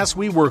podcasts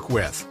we work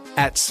with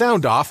at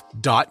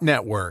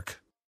soundoff.network.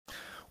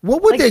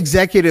 What would the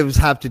executives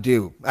have to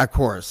do at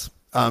Chorus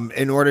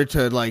in order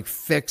to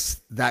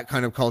fix that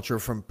kind of culture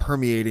from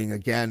permeating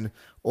again,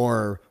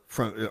 or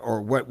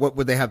what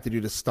would they have to do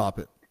to stop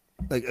it?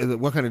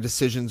 What kind of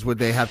decisions would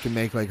they have to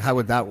make? What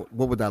would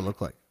that look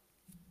like?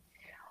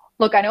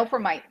 Look, I know for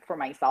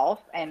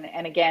myself,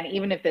 and again,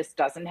 even if this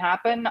doesn't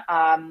happen,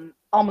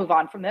 I'll move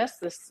on from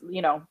this.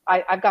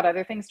 I've got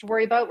other things to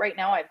worry about right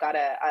now. I've got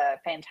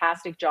a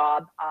fantastic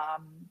job,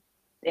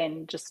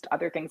 and just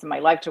other things in my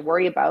life to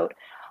worry about.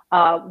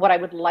 What I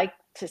would like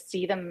to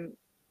see them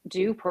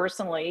do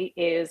personally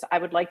is I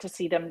would like to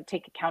see them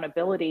take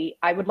accountability.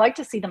 I would like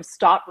to see them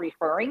stop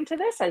referring to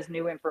this as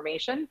new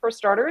information, for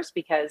starters,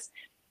 because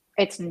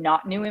it's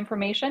not new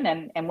information.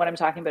 And what I'm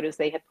talking about is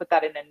they had put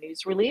that in a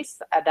news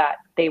release that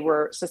they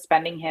were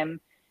suspending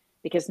him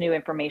because new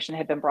information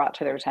had been brought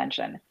to their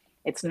attention.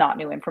 It's not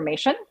new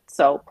information.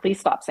 So please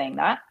stop saying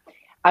that.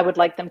 I would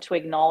like them to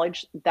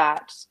acknowledge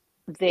that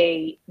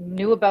they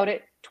knew about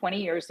it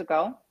 20 years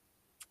ago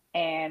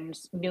and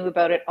knew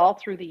about it all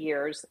through the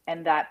years,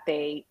 and that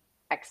they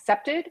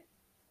accepted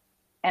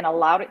and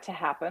allowed it to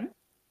happen,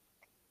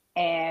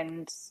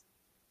 and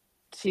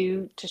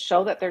to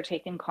show that they're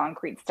taking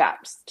concrete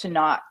steps to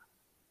not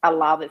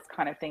allow this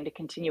kind of thing to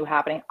continue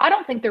happening. I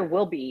don't think there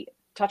will be,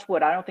 touch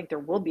wood, I don't think there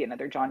will be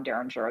another John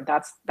Derringer.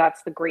 That's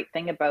the great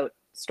thing about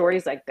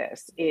stories like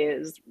this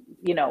is,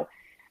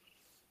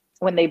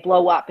 when they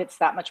blow up, it's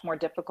that much more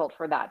difficult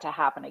for that to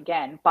happen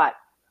again. But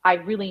I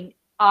really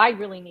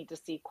need to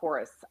see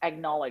Chorus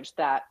acknowledge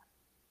that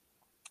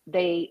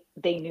they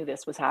knew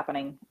this was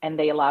happening and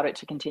they allowed it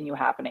to continue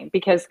happening.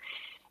 Because,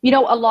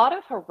 a lot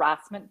of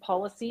harassment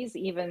policies,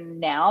 even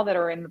now that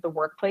are in the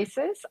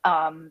workplaces,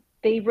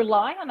 they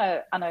rely on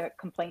a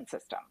complaint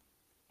system.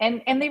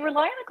 And they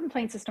rely on a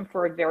complaint system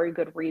for a very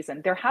good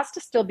reason. There has to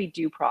still be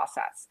due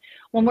process.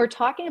 When we're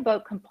talking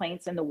about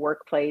complaints in the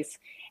workplace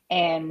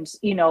and,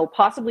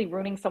 possibly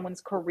ruining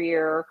someone's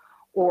career,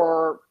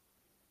 or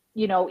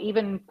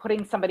even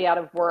putting somebody out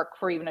of work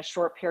for even a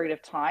short period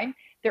of time,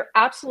 there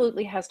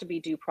absolutely has to be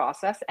due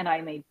process. And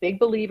I'm a big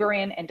believer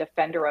in and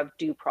defender of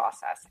due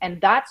process.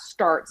 And that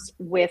starts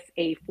with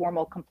a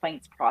formal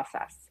complaints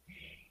process.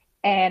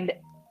 And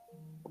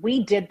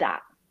we did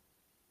that.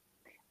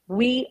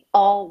 We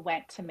all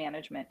went to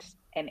management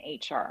and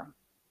HR,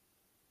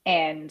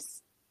 and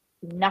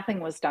nothing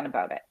was done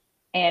about it.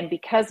 And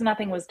because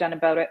nothing was done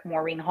about it,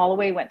 Maureen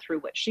Holloway went through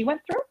what she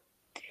went through.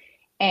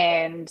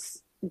 And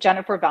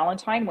Jennifer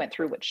Valentine went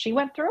through what she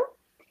went through,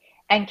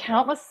 and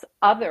countless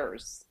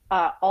others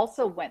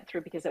also went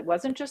through, because it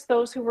wasn't just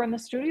those who were in the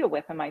studio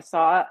with him. I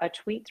saw a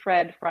tweet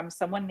thread from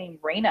someone named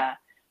Raina,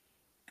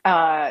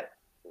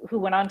 who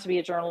went on to be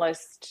a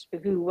journalist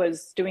who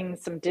was doing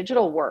some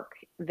digital work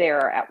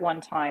there at one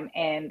time.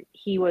 And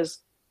he was,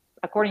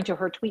 according to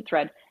her tweet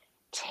thread,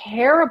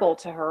 terrible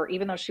to her,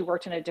 even though she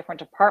worked in a different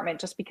department,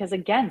 just because,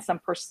 again, some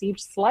perceived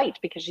slight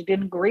because she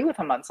didn't agree with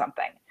him on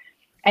something.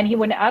 And he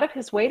went out of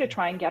his way to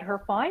try and get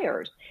her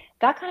fired.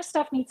 That kind of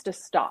stuff needs to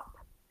stop.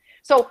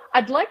 So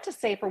I'd like to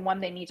say, for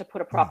one, they need to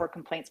put a proper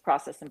complaints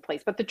process in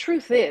place. But the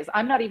truth is,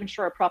 I'm not even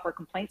sure a proper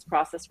complaints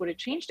process would have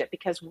changed it,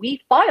 because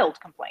we filed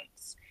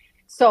complaints.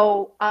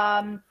 So,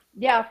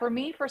 for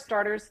me, for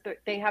starters,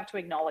 they have to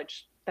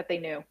acknowledge that they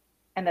knew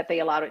and that they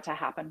allowed it to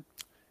happen.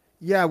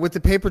 Yeah, with the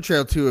paper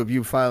trail too of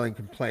you filing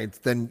complaints,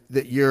 then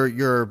that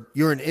you're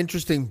an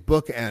interesting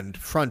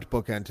front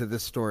bookend to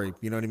this story.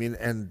 You know what I mean?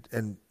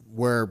 And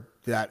where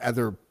that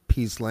other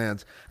piece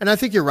lands. And I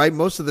think you're right.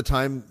 Most of the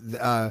time,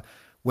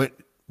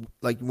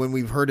 when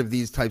we've heard of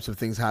these types of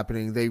things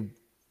happening,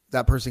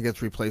 that person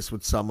gets replaced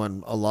with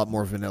someone a lot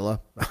more vanilla.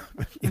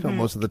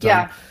 Most of the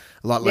time,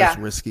 a lot less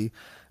risky.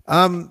 But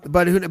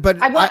I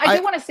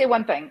do want to say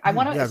one thing.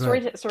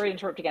 Sorry to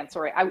interrupt again.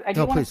 Sorry. I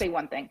do want to say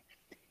one thing.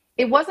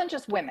 It wasn't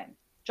just women.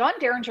 John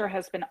Derringer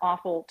has been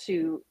awful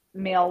to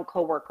male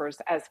coworkers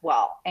as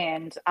well.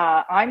 And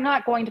I'm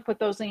not going to put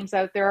those names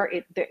out there.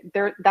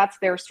 That's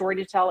their story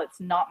to tell. It's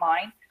not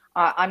mine.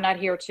 I'm not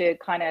here to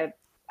kind of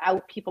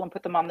out people and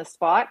put them on the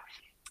spot.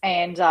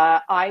 And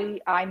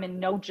I'm in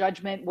no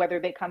judgment whether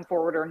they come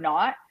forward or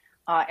not.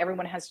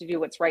 Everyone has to do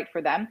what's right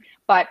for them.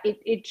 But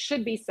it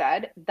should be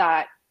said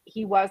that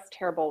he was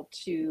terrible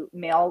to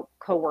male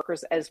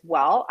coworkers as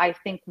well. I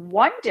think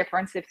one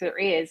difference, if there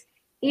is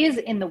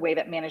in the way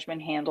that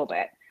management handled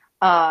it.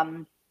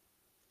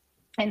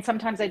 And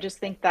sometimes I just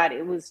think that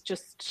it was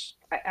just,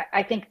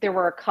 I think there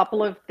were a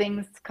couple of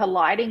things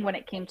colliding when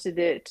it came to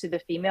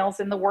the females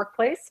in the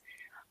workplace.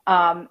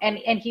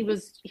 And he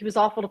was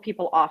awful to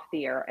people off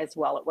the air as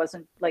well. It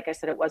wasn't, like I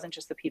said, it wasn't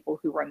just the people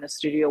who were in the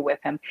studio with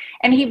him.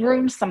 And he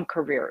ruined some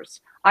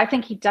careers. I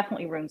think he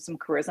definitely ruined some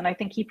careers. And I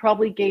think he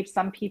probably gave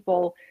some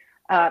people,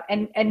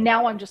 and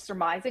now I'm just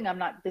surmising,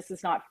 this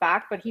is not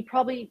fact, but he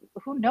probably,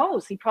 who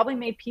knows, he probably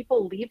made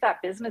people leave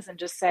that business and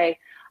just say,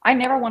 I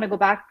never want to go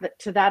back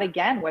to that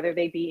again, whether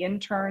they be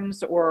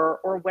interns or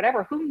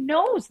whatever. Who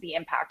knows the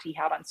impact he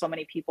had on so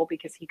many people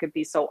because he could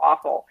be so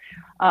awful.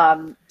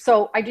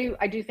 So I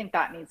do think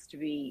that needs to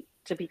be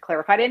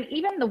clarified. And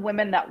even the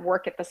women that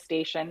work at the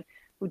station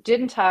who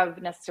didn't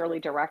have necessarily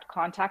direct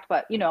contact,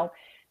 but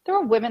there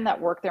are women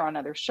that work there on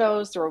other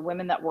shows. There are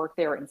women that work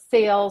there in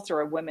sales. There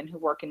are women who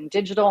work in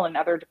digital and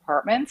other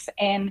departments.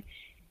 And,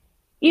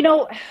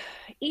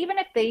 even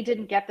if they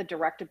didn't get the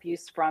direct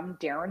abuse from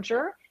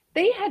Derringer,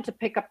 they had to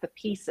pick up the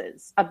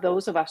pieces of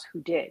those of us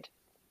who did.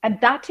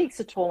 And that takes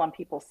a toll on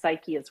people's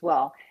psyche as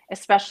well,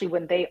 especially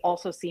when they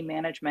also see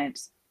management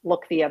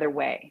look the other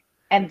way.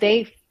 And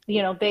they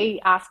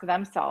ask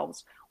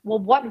themselves, well,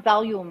 what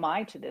value am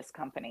I to this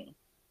company?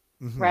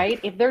 Mm-hmm. Right?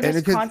 If they're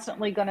just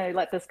constantly going to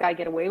let this guy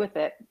get away with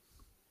it.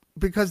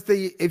 Because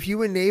if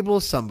you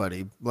enable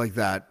somebody like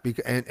that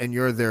and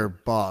you're their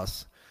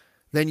boss,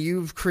 then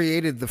you've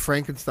created the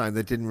Frankenstein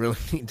that didn't really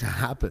need to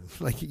happen.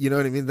 Like, you know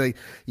what I mean? Like,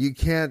 you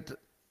can't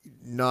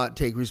not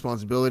take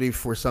responsibility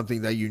for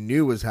something that you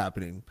knew was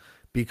happening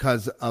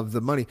because of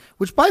the money,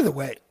 which, by the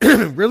way,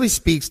 really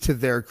speaks to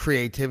their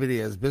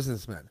creativity as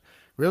businessmen.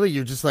 Really,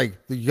 you're just like,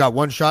 you got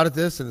one shot at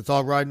this and it's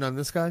all riding on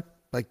this guy.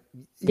 Like,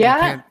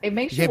 it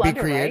makes you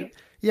wonder, right?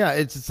 Yeah,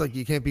 it's just like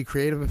you can't be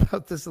creative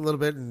about this a little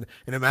bit and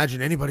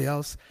imagine anybody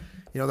else.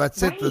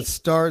 That's right.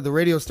 It. The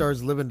radio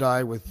stars live and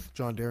die with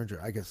John Derringer,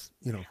 I guess,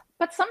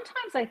 But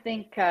sometimes I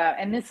think,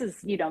 and this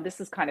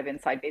is kind of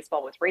inside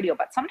baseball with radio,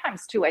 but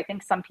sometimes too, I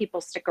think some people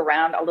stick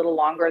around a little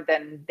longer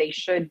than they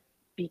should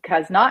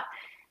because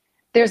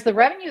there's the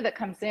revenue that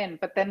comes in,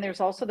 but then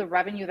there's also the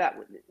revenue that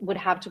would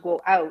have to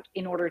go out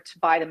in order to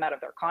buy them out of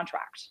their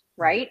contract,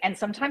 right? And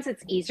sometimes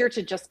it's easier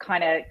to just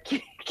kind of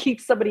keep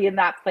somebody in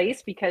that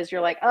place because you're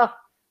like, oh,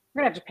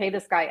 we're going to have to pay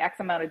this guy X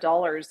amount of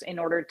dollars in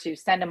order to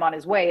send him on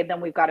his way, and then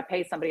we've got to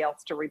pay somebody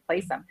else to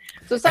replace him.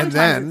 So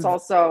sometimes it's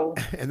also...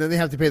 And then they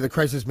have to pay the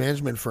crisis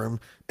management firm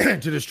to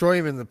destroy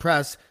him in the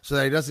press so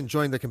that he doesn't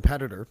join the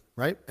competitor,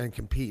 right? And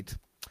compete.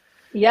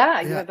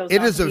 Yeah.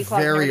 It is a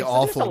very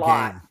awful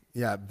game.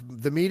 Yeah,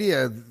 the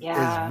media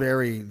is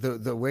very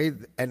the way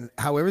and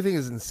how everything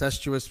is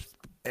incestuous.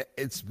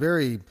 It's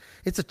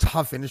a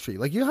tough industry.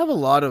 Like, you have a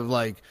lot of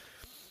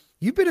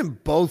you've been in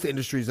both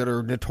industries that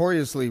are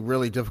notoriously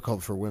really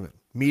difficult for women,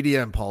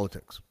 media and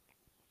politics.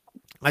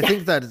 I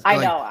think that I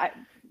know.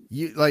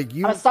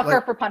 I'm a sucker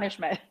for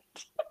punishment.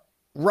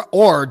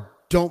 Or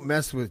don't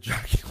mess with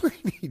Jacqui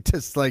Delaney.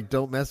 Just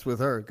don't mess with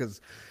her because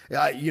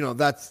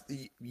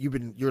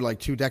you're like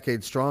 2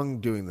 decades strong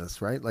doing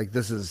this, right? Like,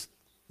 this is.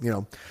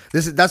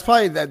 That's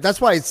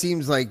why it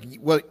seems like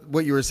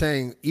what you were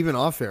saying, even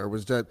off air,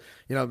 was that,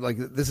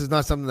 this is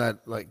not something that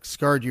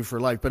scarred you for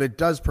life, but it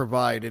does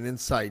provide an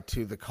insight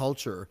to the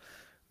culture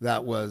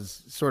that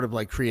was sort of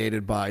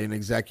created by an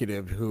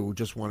executive who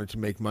just wanted to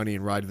make money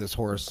and ride this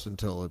horse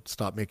until it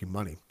stopped making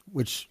money,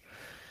 which.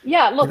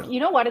 Yeah. Look, you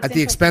know what? It's at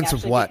the expense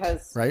of what,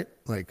 because, right?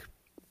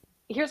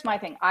 Here's my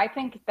thing. I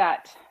think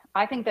that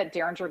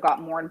Derringer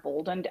got more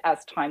emboldened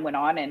as time went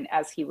on and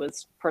as he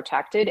was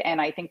protected. And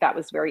I think that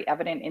was very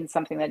evident in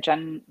something that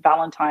Jen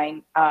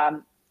Valentine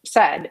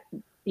said,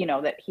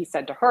 that he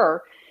said to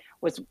her,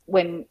 was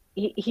when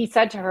he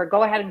said to her,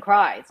 go ahead and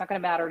cry. It's not going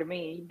to matter to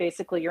me.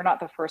 Basically, you're not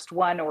the first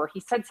one. Or he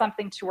said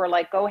something to her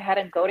like, go ahead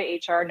and go to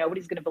HR.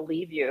 Nobody's going to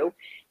believe you.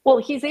 Well,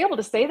 he's able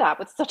to say that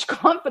with such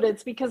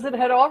confidence because it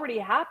had already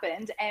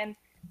happened and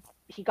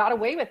he got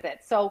away with it.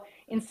 So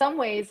in some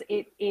ways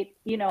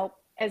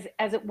as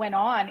it went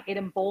on, it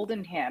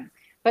emboldened him.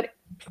 But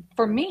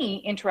for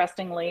me,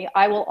 interestingly,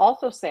 I will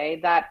also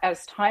say that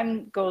as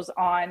time goes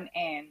on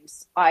and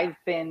I've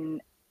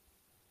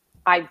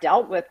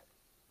dealt with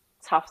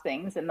tough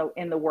things in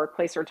the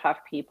workplace or tough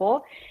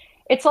people,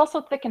 it's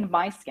also thickened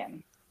my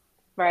skin,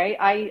 right?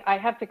 I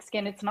have thick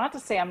skin. It's not to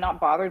say I'm not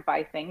bothered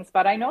by things,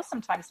 but I know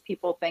sometimes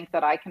people think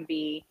that I can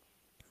be,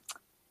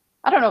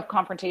 I don't know if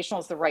confrontational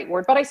is the right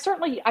word, but I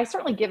certainly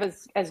give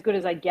as good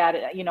as I get,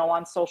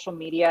 on social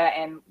media.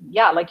 And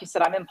yeah, like you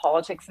said, I'm in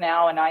politics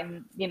now and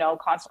I'm,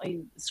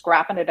 constantly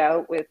scrapping it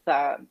out with,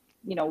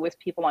 with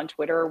people on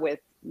Twitter, with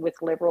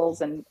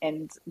liberals and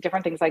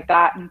different things like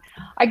that. And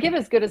I give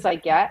as good as I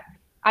get.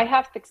 I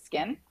have thick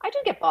skin. I do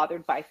get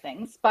bothered by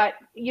things, but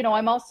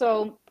I'm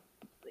also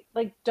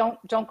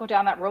don't go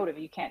down that road if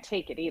you can't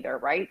take it either.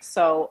 Right.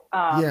 So,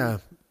 yeah.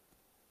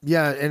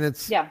 And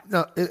it's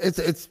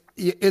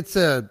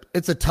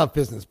a tough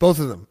business. Both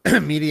of them,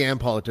 media and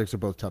politics, are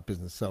both tough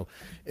business. So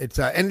it's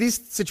and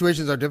these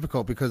situations are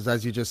difficult because,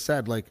 as you just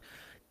said,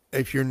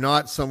 if you're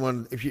not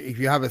someone, if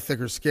you have a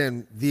thicker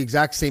skin, the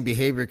exact same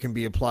behavior can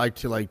be applied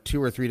to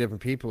 2 or 3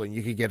 different people, and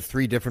you could get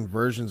 3 different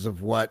versions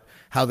of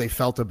how they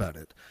felt about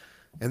it.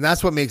 And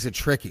that's what makes it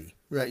tricky.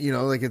 right?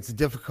 Like it's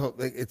difficult.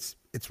 Like it's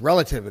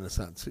relative in a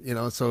sense,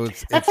 so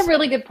that's a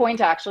really good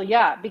point, actually.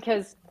 Yeah,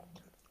 because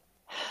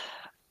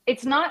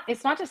it's not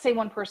to say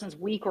one person's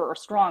weaker or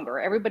stronger.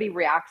 Everybody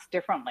reacts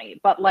differently,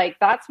 but like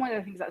that's one of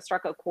the things that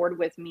struck a chord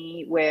with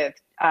me with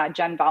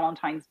Jen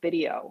Valentine's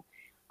video.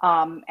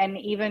 And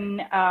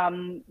even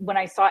when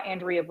I saw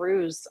Andrea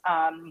Bruce,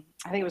 I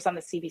think it was on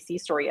the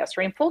CBC story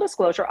yesterday. In full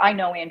disclosure, I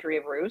know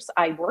Andrea Bruce.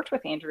 I worked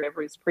with Andrea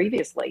Bruce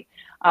previously.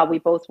 We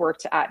both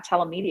worked at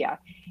Telemedia,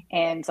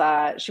 and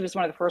she was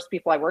one of the first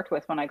people I worked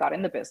with when I got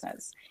in the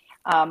business.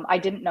 I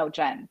didn't know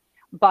Jen,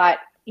 but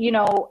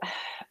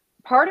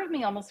part of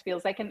me almost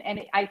feels like, and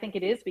I think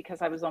it is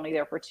because I was only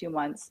there for 2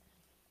 months,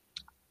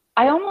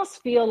 I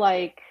almost feel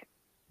like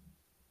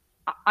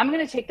I'm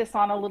going to take this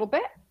on a little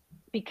bit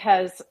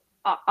because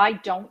I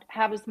don't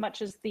have as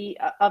much as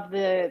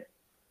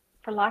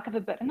for lack of a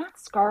better, not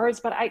scars,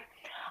 but I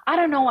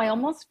don't know. I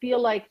almost feel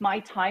like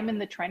my time in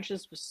the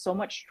trenches was so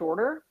much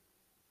shorter,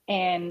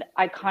 and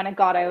I kind of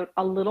got out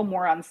a little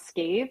more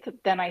unscathed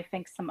than I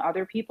think some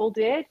other people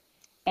did.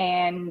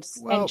 And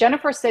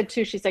Jennifer said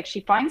too, she's like,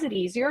 she finds it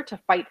easier to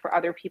fight for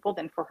other people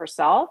than for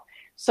herself.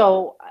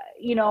 So,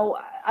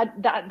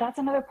 that's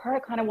another part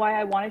of kind of why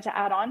I wanted to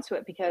add on to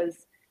it,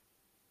 because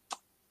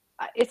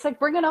it's like,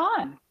 bring it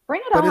on.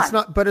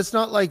 It's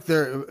not like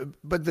the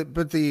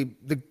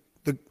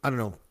I don't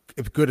know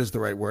if good is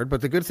the right word,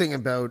 but the good thing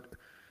about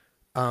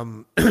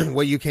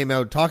what you came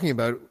out talking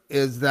about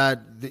is that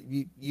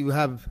you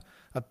have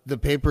the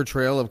paper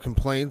trail of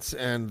complaints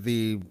and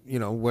the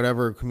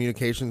whatever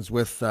communications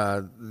with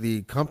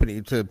the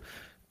company to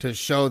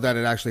show that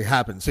it actually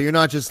happened. So you're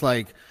not just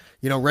like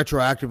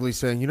retroactively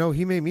saying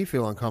he made me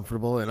feel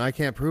uncomfortable and I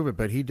can't prove it,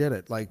 but he did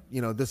it. Like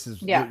this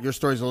is your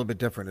story's a little bit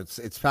different.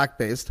 It's fact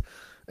based.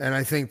 And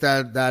I think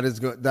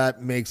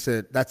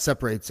that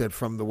separates it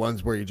from the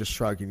ones where you just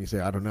shrug and you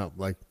say, I don't know,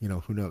 like,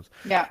 who knows?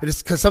 Yeah.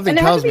 It's because something and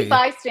there tells have to me be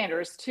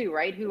bystanders too,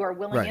 right? Who are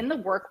willing in the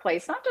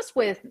workplace, not just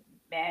with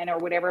men or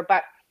whatever,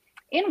 but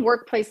in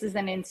workplaces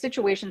and in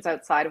situations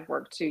outside of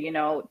work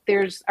too,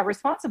 there's a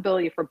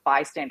responsibility for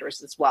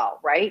bystanders as well,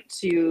 right?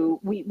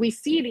 We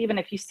see it even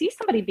if you see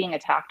somebody being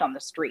attacked on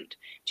the street.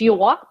 Do you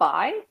walk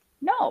by?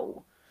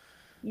 No.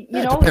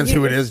 It depends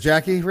who it is,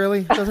 Jacqui,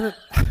 really, doesn't it?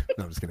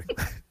 No, I'm just kidding.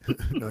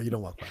 No, you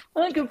don't walk by.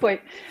 Well, good point.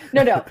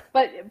 No,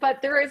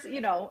 but there is,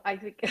 I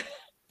think,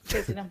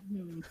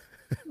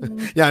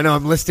 Yeah, I know.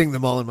 I'm listing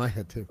them all in my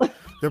head too.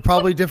 They're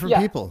probably different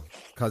people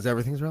because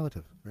everything's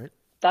relative, right?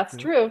 That's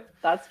true.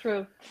 That's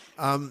true.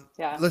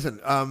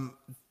 Listen,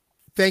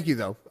 thank you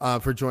though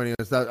for joining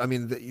us.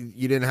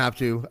 You didn't have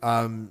to.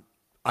 I'm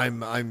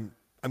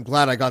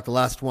glad I got the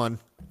last one.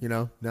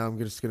 Now I'm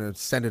just gonna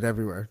send it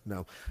everywhere.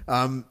 No,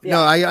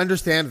 I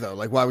understand though.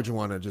 Like, why would you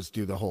want to just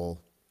do the whole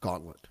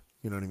gauntlet?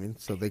 You know what I mean?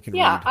 So they can.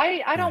 Yeah,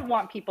 I don't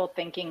want people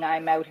thinking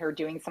I'm out here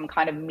doing some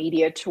kind of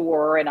media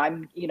tour and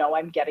I'm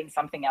getting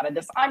something out of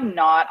this. I'm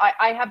not.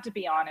 I have to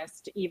be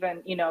honest.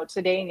 Even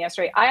today and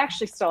yesterday, I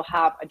actually still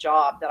have a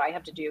job that I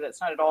have to do that's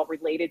not at all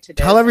related to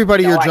this. Tell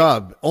everybody your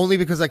job, only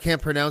because I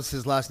can't pronounce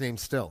his last name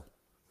still.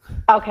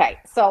 Okay,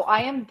 so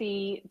I am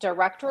the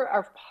director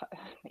of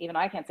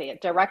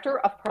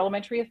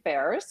Parliamentary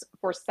Affairs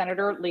for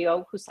Senator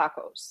Leo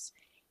Housakos.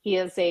 He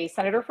is a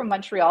senator from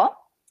Montreal.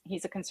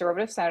 He's a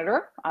conservative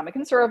senator. I'm a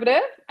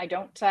conservative. I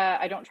don't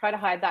try to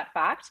hide that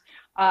fact.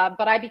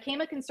 But I became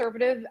a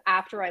conservative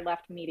after I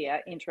left media.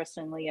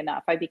 Interestingly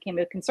enough, I became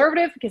a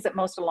conservative because it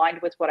most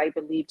aligned with what I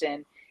believed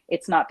in.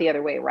 It's not the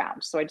other way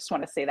around. So I just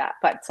want to say that.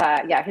 But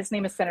his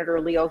name is Senator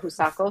Leo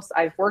Housakos.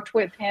 I've worked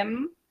with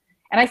him.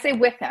 And I say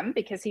with him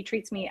because he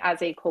treats me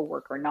as a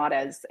coworker, not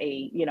as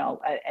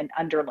an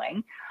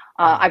underling.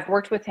 I've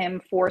worked with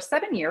him for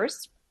 7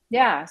 years.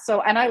 Yeah.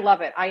 So, and I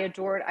love it. I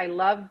adore it. I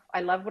love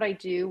what I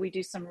do. We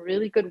do some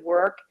really good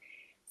work.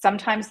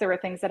 Sometimes there are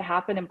things that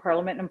happen in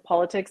Parliament and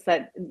politics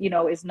that,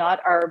 is not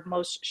our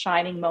most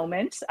shining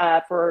moment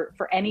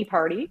for any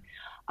party.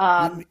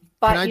 But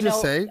can I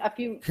just say,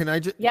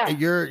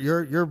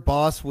 your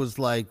boss was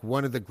like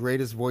one of the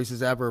greatest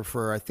voices ever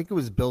for, I think it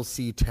was Bill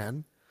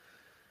C-10.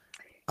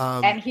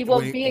 And he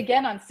will be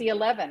again on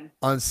C11.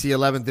 On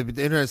C11,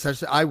 the internet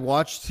session. I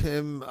watched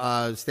him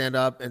stand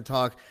up and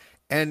talk,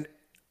 and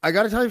I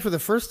got to tell you, for the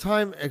first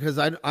time, because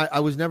I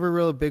was never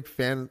really a big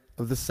fan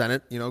of the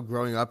Senate,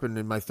 growing up and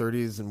in my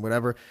 30s and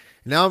whatever.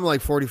 Now I'm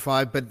like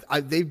 45,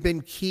 but they've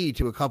been key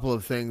to a couple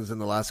of things in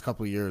the last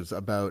couple of years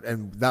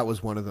and that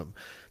was one of them.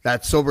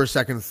 That sober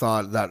second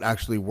thought that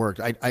actually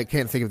worked. I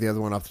can't think of the other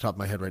one off the top of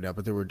my head right now,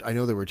 but I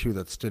know there were two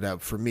that stood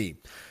out for me.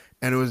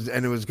 And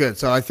it was good.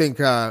 So I think,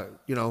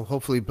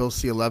 hopefully Bill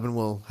C-11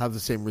 will have the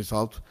same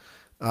result.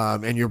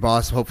 And your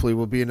boss hopefully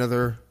will be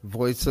another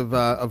voice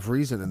of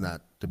reason in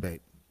that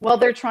debate. Well,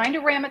 they're trying to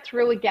ram it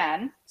through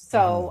again.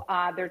 So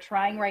they're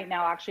trying right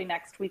now. Actually,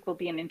 next week will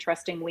be an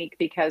interesting week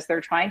because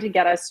they're trying to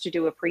get us to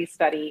do a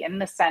pre-study in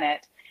the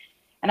Senate.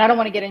 And I don't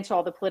want to get into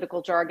all the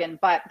political jargon,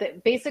 but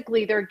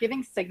basically they're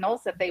giving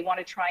signals that they want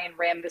to try and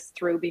ram this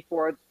through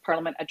before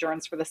Parliament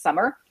adjourns for the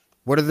summer.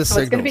 What are the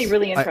signals? It's going to be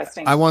really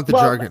interesting. I want the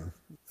jargon.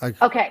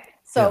 Okay.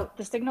 So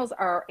the signals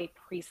are a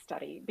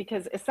pre-study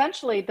because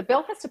essentially the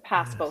bill has to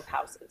pass both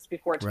houses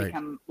before it to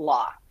become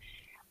law.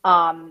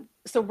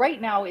 So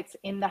right now it's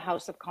in the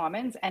House of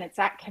Commons and it's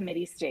at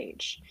committee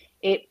stage.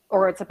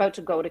 It's about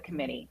to go to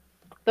committee.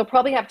 They'll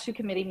probably have 2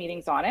 committee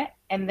meetings on it,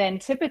 and then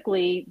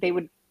typically they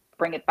would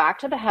bring it back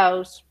to the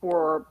House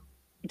for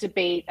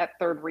debate at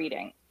 3rd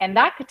reading, and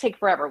that could take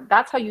forever.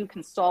 That's how you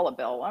can stall a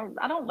bill.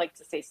 I don't like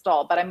to say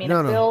stall, but I mean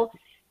bill,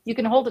 you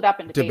can hold it up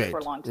and debate for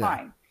a long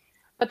time.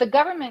 But the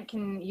government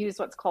can use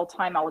what's called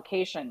time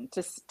allocation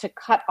to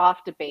cut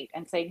off debate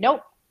and say,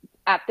 nope,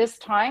 at this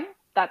time,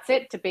 that's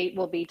it. Debate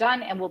will be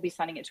done and we'll be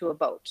sending it to a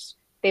vote.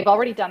 They've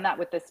already done that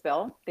with this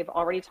bill. They've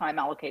already time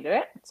allocated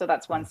it. So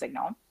that's one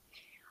signal.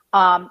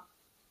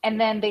 And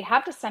then they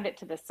have to send it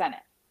to the Senate.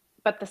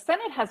 But the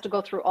Senate has to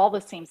go through all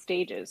the same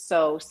stages.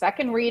 So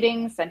 2nd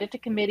reading, send it to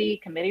committee,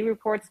 committee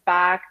reports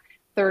back,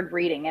 3rd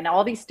reading, and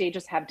all these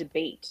stages have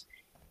debate.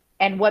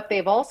 And what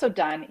they've also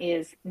done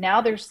is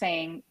now they're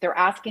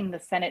asking the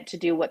Senate to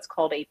do what's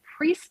called a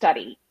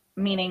pre-study,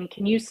 meaning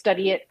can you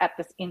study it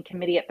in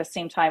committee at the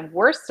same time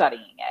we're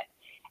studying it?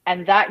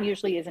 And that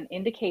usually is an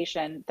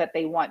indication that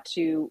they want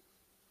to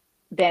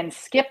then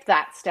skip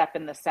that step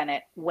in the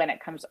Senate when it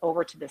comes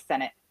over to the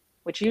Senate,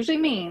 which usually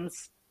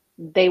means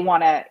they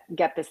want to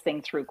get this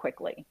thing through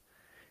quickly.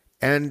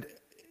 And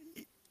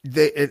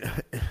they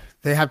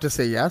have to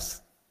say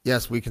yes,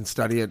 we can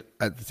study it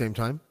at the same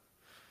time.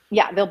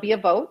 Yeah, there'll be a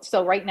vote.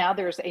 So right now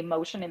there's a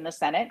motion in the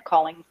Senate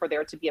calling for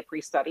there to be a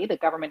pre-study. The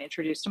government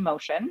introduced a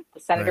motion. The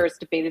senators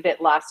debated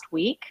it last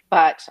week,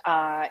 but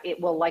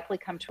it will likely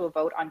come to a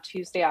vote on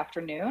Tuesday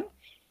afternoon.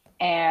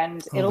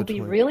 And it'll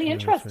be really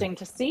interesting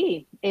to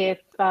see if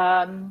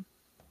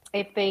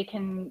they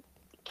can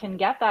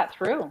get that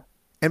through.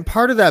 And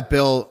part of that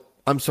bill,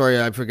 I'm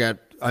sorry, I forget.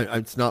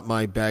 It's not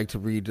my bag to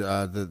read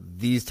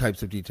these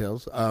types of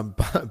details,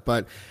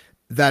 but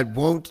that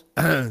won't.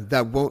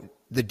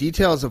 The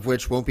details of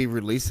which won't be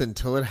released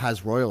until it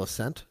has royal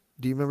assent.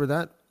 Do you remember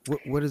that?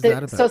 What is that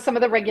about? So some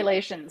of the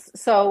regulations.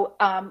 So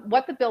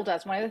what the bill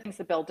does, one of the things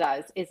the bill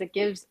does is it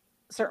gives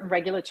certain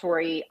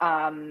regulatory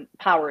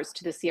powers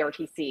to the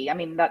CRTC. I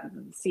mean, that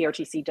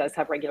CRTC does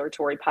have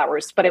regulatory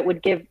powers, but it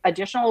would give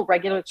additional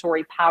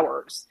regulatory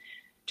powers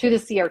to the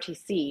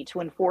CRTC to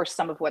enforce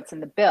some of what's in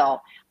the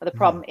bill. But the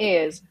problem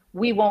is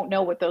we won't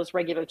know what those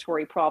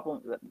regulatory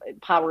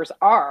powers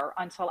are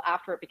until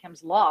after it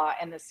becomes law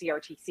and the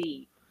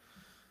CRTC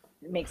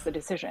makes the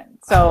decision.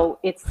 So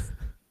it's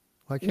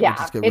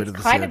it's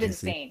kind of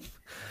insane.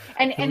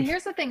 And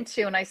here's the thing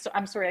too, and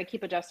I'm sorry, I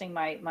keep adjusting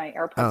my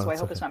AirPods, so I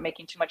hope it's not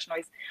making too much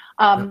noise.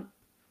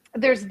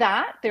 There's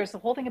the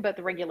whole thing about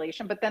the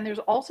regulation, but then there's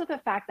also the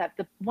fact that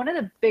one of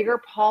the bigger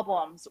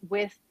problems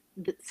with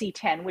the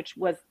C10, which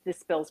was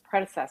this bill's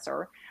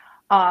predecessor,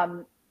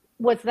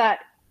 was that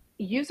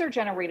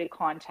user-generated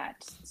content,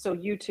 so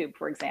YouTube,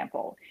 for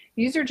example,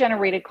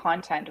 user-generated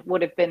content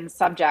would have been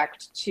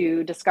subject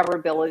to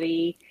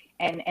discoverability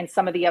and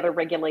some of the other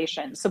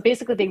regulations. So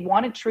basically, they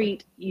want to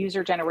treat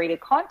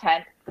user-generated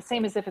content the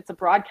same as if it's a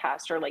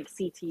broadcaster like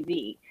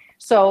CTV.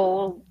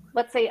 So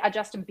let's say a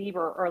Justin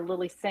Bieber or a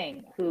Lily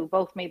Singh, who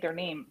both made their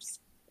names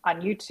on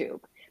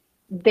YouTube,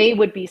 they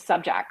would be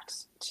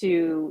subject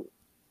to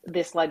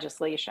this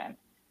legislation.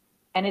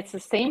 And it's the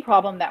same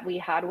problem that we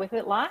had with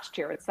it last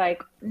year. It's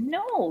like,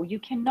 no, you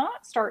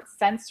cannot start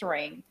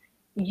censoring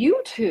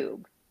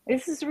YouTube.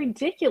 This is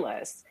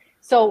ridiculous.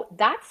 So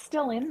that's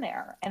still in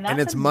there. And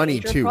it's money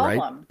too,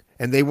 problem. Right?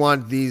 And they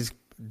want these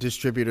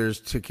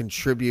distributors to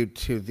contribute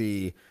to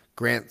the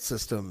grant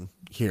system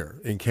here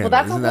in Canada.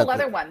 Well, that's a whole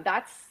other one.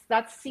 That's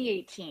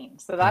C18.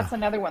 So that's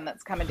another one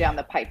that's coming down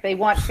the pipe. They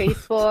want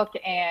Facebook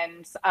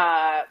and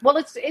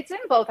it's in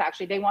both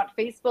actually. They want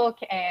Facebook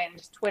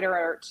and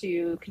Twitter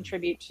to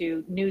contribute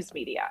to news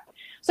media.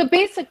 So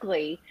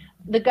basically,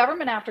 the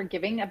government, after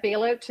giving a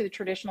bailout to the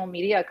traditional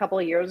media a couple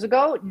of years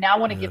ago, now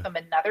want to give them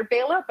another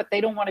bailout, but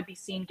they don't want to be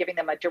seen giving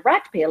them a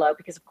direct bailout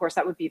because, of course,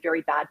 that would be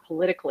very bad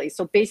politically.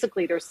 So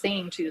basically, they're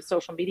saying to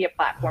social media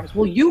platforms,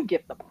 well, you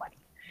give them money.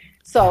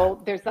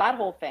 So there's that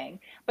whole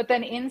thing. But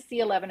then in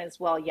C11 as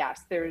well,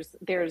 yes, there's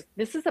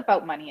this is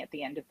about money at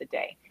the end of the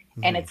day.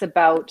 Mm-hmm. And it's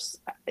about,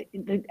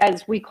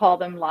 as we call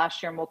them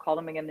last year, and we'll call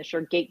them again this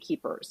year,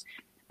 gatekeepers.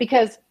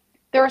 Because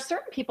there are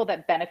certain people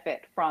that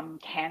benefit from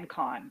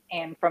CanCon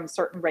and from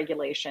certain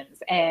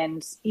regulations.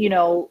 And, you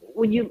know,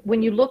 when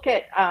you look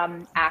at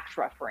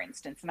ACTRA, for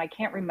instance, and I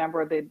can't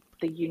remember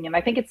the union,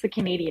 I think it's the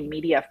Canadian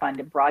Media Fund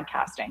in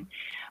Broadcasting,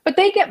 but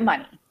they get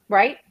money,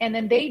 right? And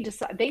then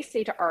they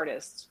say to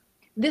artists,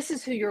 this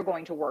is who you're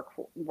going to work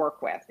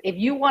with. If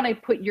you want to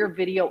put your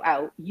video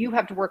out, you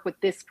have to work with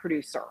this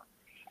producer.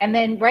 And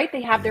then, right,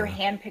 they have their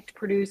handpicked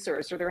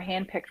producers or their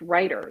handpicked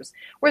writers.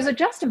 Whereas a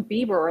Justin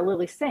Bieber or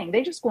Lily Singh,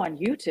 they just go on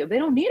YouTube. They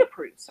don't need a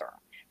producer.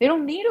 They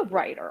don't need a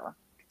writer.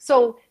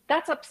 So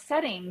that's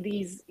upsetting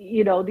these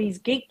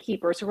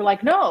gatekeepers who are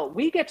like, no,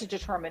 we get to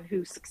determine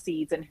who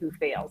succeeds and who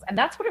fails. And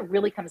that's what it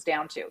really comes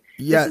down to.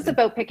 Yeah. This is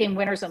about picking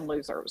winners and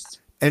losers.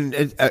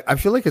 I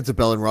feel like it's a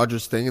Bell and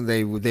Rogers thing, and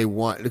they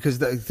want because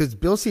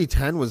Bill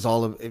C-10 was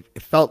all of it.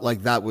 It felt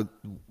like that would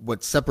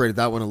what separated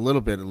that one a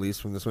little bit, at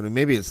least from this one, and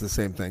maybe it's the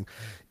same thing.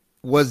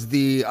 Was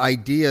the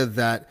idea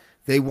that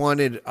they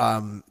wanted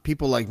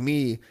people like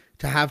me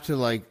to have to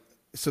like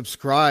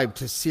subscribe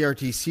to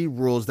CRTC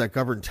rules that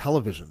govern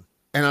television,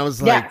 and I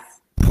was like,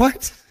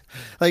 what?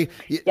 Like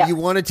you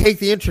want to take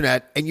the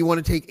internet and you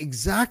want to take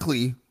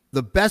exactly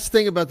the best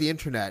thing about the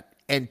internet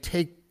and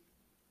take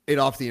it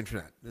off the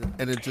internet,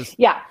 and it just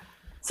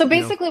So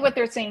basically what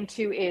they're saying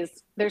too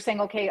is they're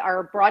saying, okay,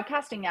 our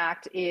Broadcasting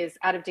Act is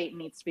out of date and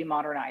needs to be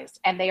modernized,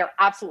 and they are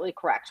absolutely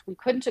correct. We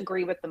couldn't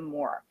agree with them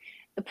more.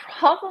 The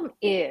problem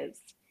is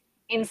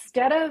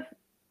instead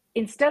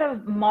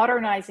of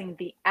modernizing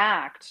the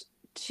act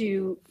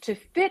to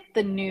fit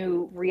the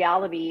new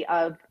reality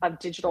of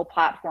digital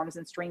platforms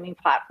and streaming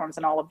platforms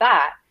and all of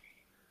that,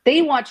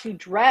 they want to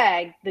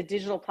drag the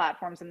digital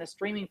platforms and the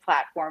streaming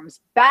platforms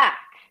back.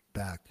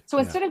 So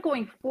instead of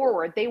going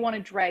forward, they want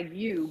to drag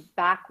you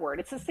backward.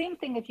 It's the same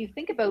thing if you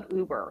think about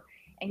Uber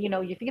and,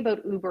 you think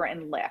about Uber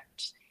and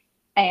Lyft.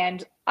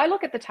 And I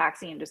look at the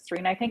taxi industry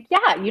and I think,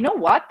 you know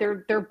what?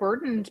 They're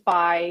burdened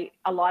by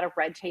a lot of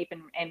red tape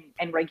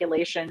and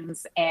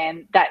regulations,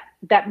 and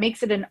that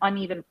makes it an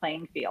uneven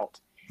playing field.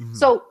 Mm-hmm.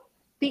 So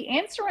the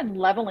answer in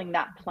leveling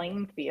that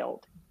playing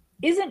field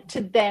isn't to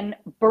then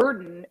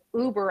burden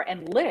Uber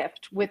and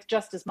Lyft with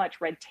just as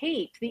much red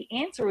tape. The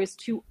answer is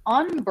to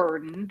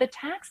unburden the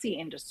taxi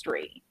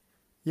industry.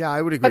 Yeah,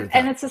 I would agree with that.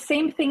 And it's the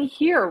same thing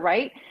here,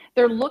 right?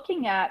 They're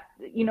looking at,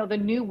 the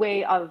new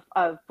way of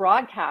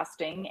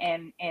broadcasting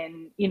and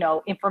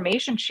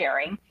information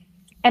sharing,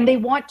 and they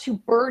want to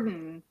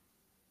burden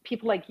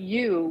people like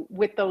you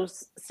with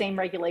those same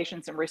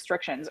regulations and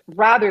restrictions,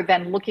 rather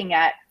than looking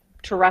at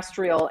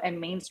terrestrial and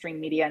mainstream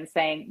media and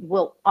saying,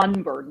 we'll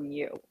unburden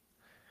you.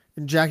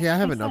 And Jackie, I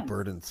have enough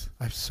burdens.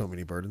 I have so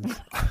many burdens.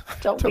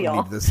 Don't we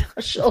all? Need this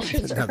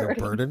another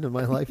burden in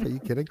my life. Are you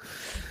kidding?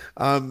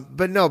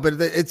 But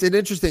it's an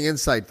interesting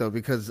insight though,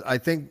 because I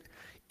think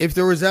if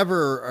there was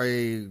ever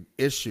a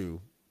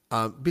issue,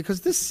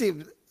 because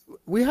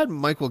we had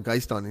Michael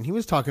Geist on, and he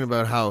was talking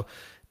about how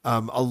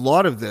a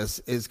lot of this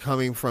is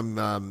coming from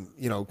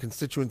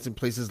constituents in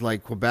places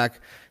like Quebec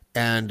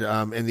and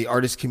in the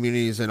artist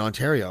communities in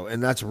Ontario,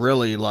 and that's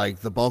really like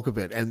the bulk of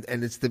it. And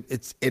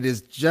it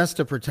is just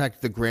to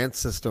protect the grant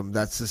system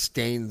that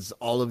sustains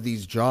all of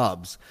these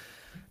jobs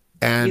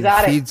and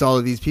feeds all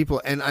of these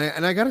people. And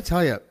I got to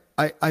tell you,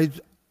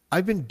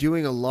 I've been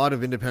doing a lot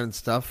of independent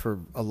stuff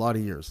for a lot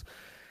of years,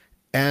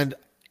 and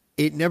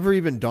it never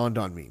even dawned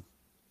on me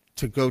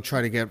to go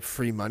try to get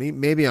free money.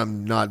 Maybe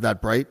I'm not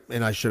that bright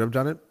and I should have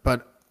done it,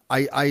 but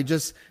it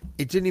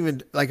didn't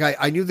even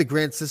I knew the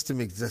grant system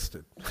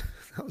existed.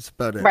 That was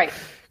about it. Right.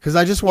 Because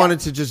I just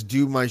wanted to just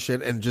do my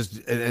shit and just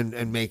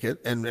and make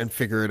it and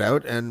figure it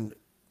out. And,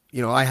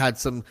 I had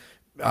some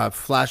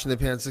flash in the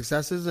pan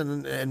successes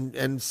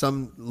and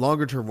some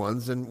longer term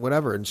ones and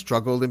whatever, and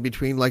struggled in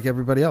between like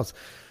everybody else.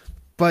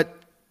 But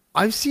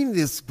I've seen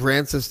this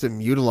grant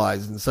system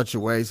utilized in such a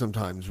way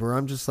sometimes where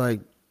I'm just like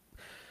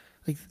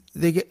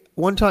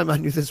one time I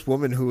knew this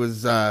woman who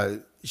was,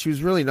 she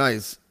was really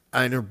nice,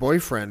 and her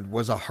boyfriend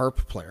was a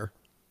harp player,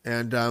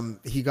 and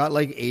he got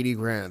like 80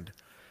 grand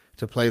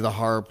to play the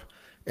harp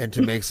and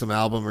to make some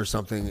album or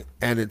something,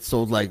 and it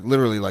sold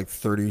literally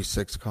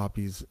 36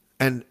 copies.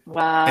 And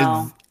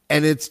wow.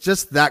 And it's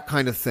just that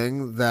kind of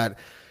thing that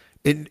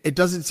it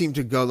doesn't seem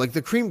to go,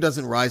 the cream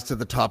doesn't rise to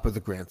the top of the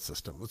grant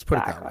system. Let's put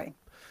it that way.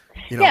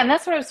 Yeah, and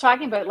that's what I was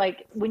talking about.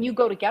 When you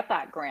go to get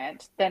that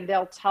grant, then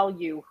they'll tell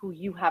you who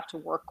you have to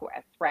work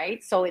with,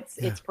 right? So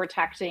it's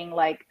protecting,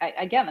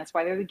 again, that's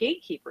why they're the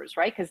gatekeepers,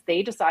 right? Because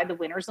they decide the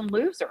winners and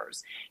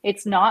losers.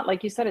 It's not,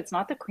 like you said, it's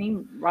not the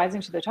cream rising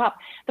to the top.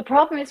 The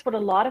problem is what a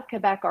lot of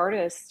Quebec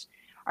artists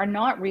are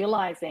not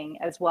realizing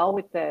as well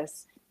with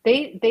this.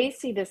 They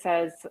see this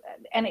as,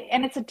 and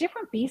it's a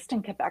different beast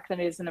in Quebec than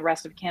it is in the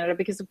rest of Canada,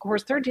 because of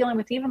course they're dealing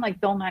with even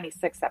Bill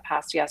 96 that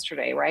passed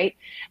yesterday, right?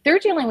 They're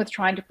dealing with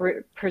trying to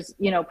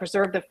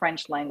preserve the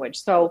French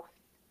language. So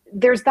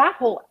there's that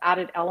whole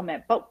added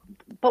element, but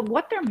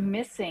what they're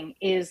missing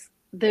is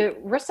the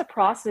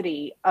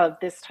reciprocity of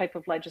this type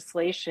of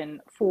legislation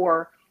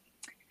for,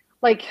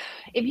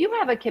 if you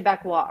have a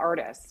Quebecois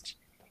artist,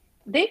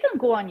 they can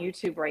go on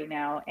YouTube right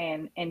now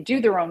and do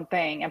their own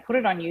thing and put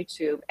it on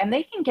YouTube, and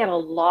they can get a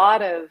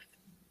lot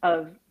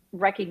of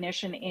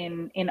recognition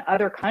in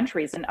other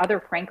countries, in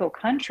other Franco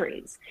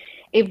countries.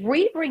 If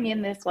we bring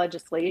in this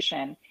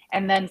legislation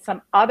and then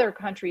some other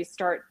countries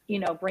start,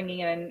 bringing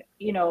in,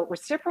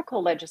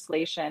 reciprocal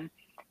legislation,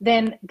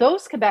 then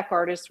those Quebec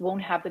artists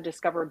won't have the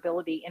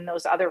discoverability in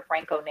those other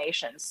Franco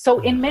nations.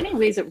 So in many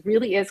ways, it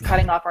really is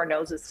cutting off our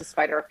noses to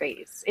spite our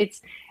face.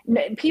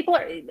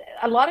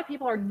 A lot of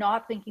people are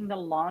not thinking the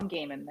long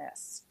game in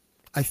this.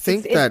 I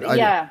think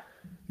I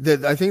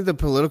think the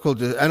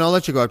political, and I'll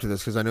let you go after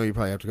this because I know you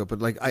probably have to go,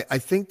 but I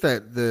think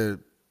that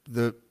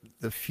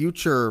the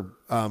future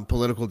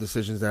political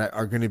decisions that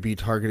are going to be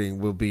targeting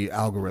will be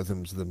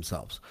algorithms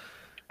themselves.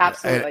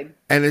 Absolutely.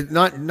 And it's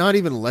not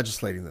even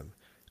legislating them.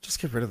 Just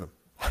get rid of them.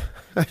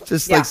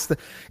 Just Yeah.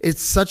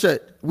 it's such a,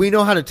 we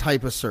know how to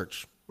type a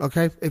search.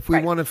 Okay. If we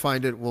Right. want to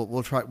find it,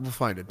 we'll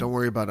find it. Don't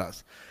worry about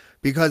us,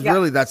 because Yeah.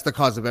 really that's the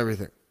cause of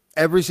everything.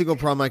 Every single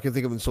problem I can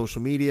think of in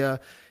social media,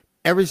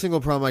 every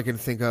single problem I can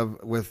think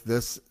of with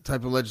this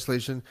type of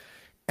legislation.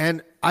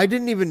 And I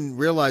didn't even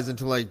realize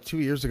until like 2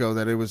 years ago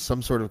that it was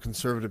some sort of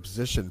conservative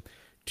position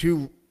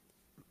to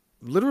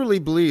literally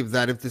believe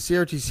that if the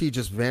CRTC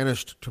just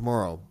vanished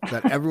tomorrow,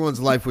 that everyone's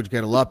life would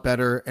get a lot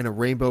better and a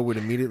rainbow would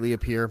immediately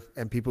appear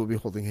and people would be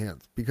holding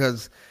hands,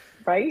 because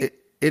Right?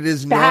 it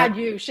is Bad not.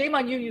 you. Shame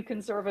on you, you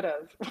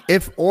conservative.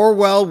 If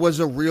Orwell was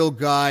a real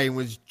guy and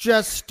was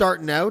just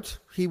starting out,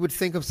 he would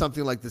think of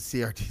something like the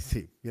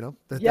CRTC. You know,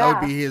 that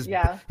would be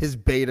his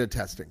beta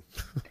testing,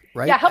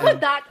 right? Yeah, how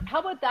about that? How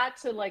about that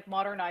to like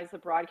modernize the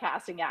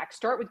Broadcasting Act?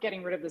 Start with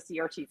getting rid of the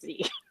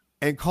CRTC.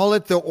 And call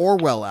it the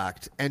Orwell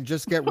Act and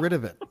just get rid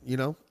of it. You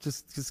know,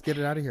 just get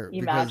it out of here.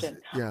 Imagine.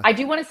 Yeah. I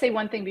do want to say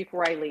one thing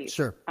before I leave.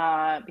 Sure.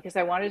 Because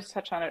I wanted to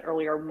touch on it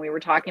earlier when we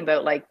were talking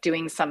about like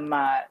doing some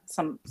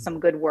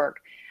good work.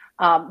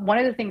 One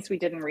of the things we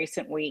did in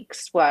recent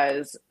weeks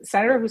was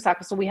Senator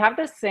Husako. So we have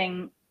this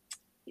thing.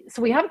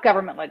 So we have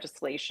government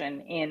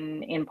legislation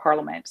in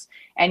Parliament,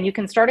 and you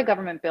can start a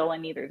government bill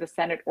in either the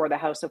Senate or the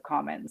House of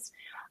Commons.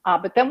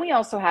 But then we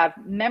also have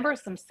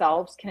members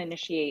themselves can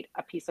initiate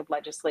a piece of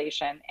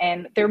legislation,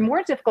 and they're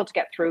more difficult to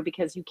get through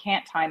because you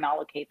can't time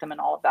allocate them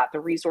and all of that. The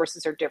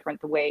resources are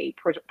different. The way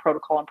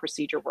protocol and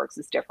procedure works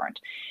is different.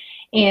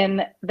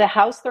 In the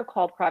House, they're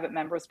called private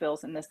members'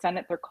 bills. In the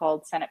Senate, they're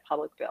called Senate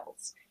public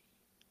bills.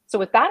 So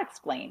with that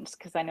explained,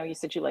 because I know you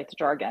said you like the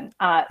jargon,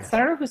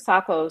 Senator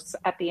Husakos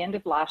at the end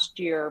of last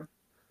year,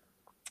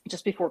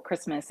 just before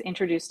Christmas,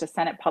 introduced a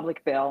Senate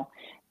public bill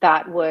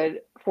that would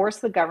force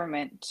the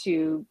government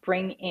to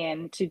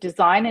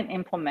design and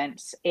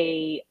implement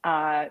a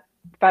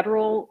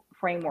federal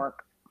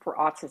framework for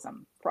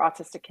autism, for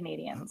autistic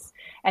Canadians.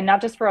 And not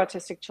just for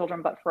autistic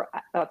children, but for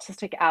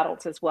autistic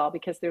adults as well,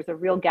 because there's a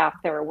real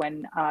gap there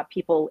when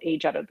people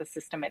age out of the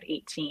system at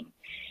 18.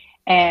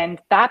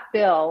 And that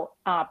bill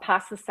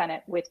passed the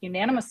Senate with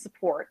unanimous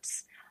support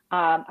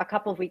a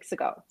couple of weeks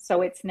ago.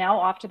 So it's now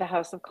off to the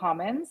House of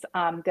Commons.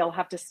 They'll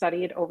have to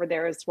study it over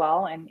there as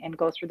well and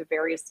go through the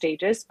various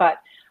stages. But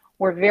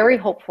we're very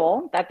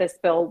hopeful that this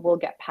bill will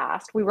get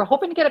passed. We were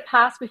hoping to get it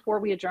passed before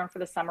we adjourn for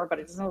the summer, but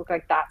it doesn't look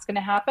like that's going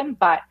to happen.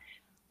 But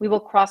we will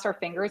cross our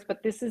fingers.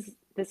 But this is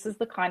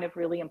the kind of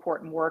really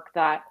important work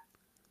that,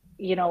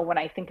 you know, when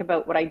I think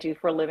about what I do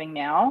for a living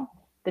now,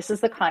 this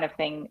is the kind of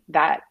thing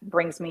that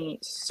brings me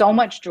so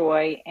much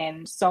joy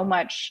and so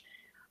much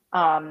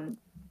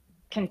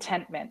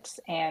contentment.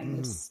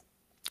 And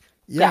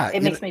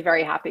it makes me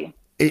very happy.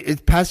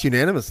 It passed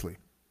unanimously.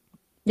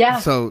 Yeah.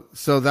 So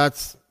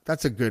that's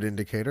a good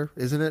indicator,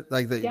 isn't it?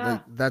 Like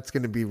that's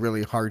going to be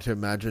really hard to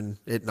imagine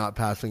it not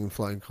passing in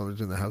flying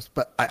colors in the House.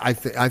 But I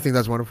think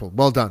that's wonderful.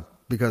 Well done,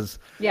 because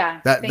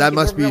that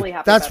must be really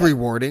that's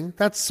rewarding.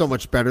 That's so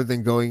much better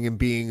than going and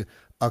being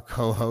a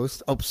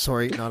co-host. Oh,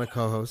 sorry, not a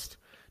co-host.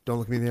 Don't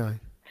look me in the eye.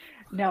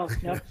 No.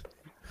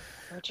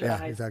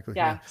 Yeah, exactly.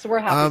 Yeah. So we're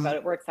happy about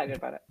it. We're excited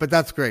about it. But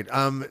that's great.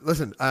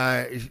 Listen,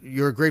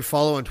 you're a great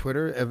follow on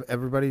Twitter.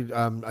 Everybody,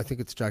 I think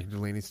it's Jacqui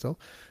Delaney still.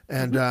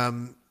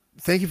 And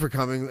thank you for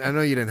coming. I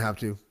know you didn't have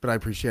to, but I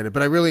appreciate it.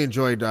 But I really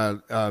enjoyed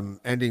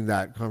ending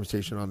that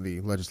conversation on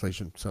the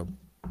legislation. So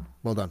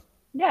well done.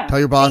 Yeah. Tell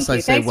your boss I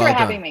say Thanks well done. for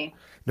having me.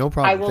 No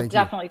problem. I will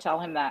definitely tell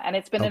him that. And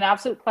it's been an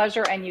absolute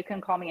pleasure. And you can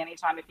call me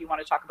anytime if you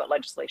want to talk about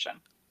legislation.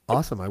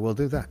 Awesome. I will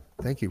do that.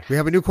 Thank you. We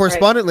have a new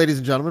correspondent, ladies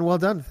and gentlemen. Well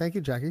done. Thank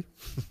you, Jacqui.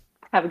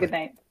 Have a good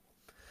night.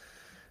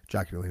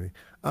 Jacqui Delaney.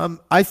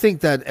 I think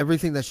that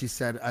everything that she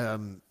said, at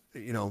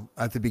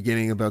the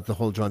beginning about the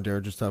whole John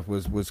Derringer stuff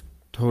was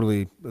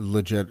totally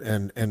legit.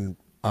 And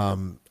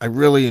I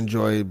really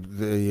enjoyed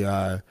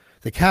the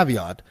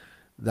caveat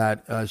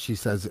that she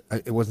says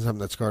it wasn't something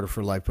that scarred her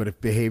for life, but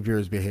if behavior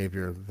is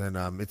behavior, then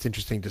it's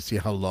interesting to see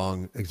how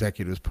long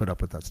executives put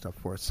up with that stuff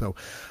for us. So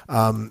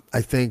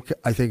I thank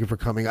you for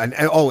coming. And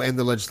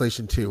the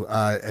legislation too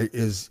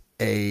is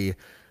it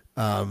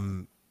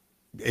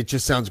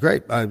just sounds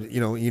great.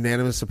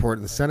 Unanimous support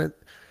in the Senate,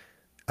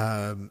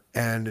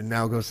 and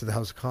now goes to the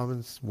House of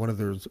Commons. One of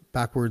those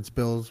backwards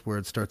bills where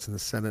it starts in the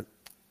Senate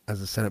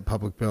as a Senate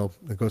public bill,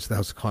 it goes to the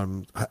House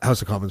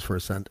of Commons for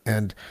assent.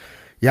 And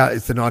yeah,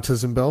 it's an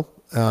autism bill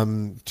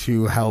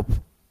to help,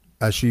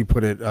 as she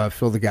put it,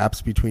 fill the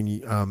gaps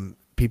between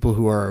people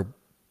who are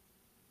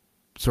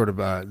sort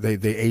of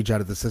they age out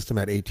of the system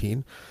at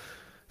 18.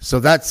 So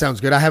that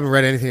sounds good. I haven't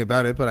read anything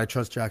about it, but I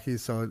trust Jacqui,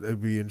 so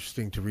it'd be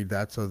interesting to read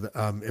that. So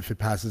if it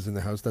passes in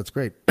the House, that's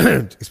great,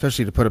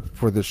 especially to put up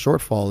for the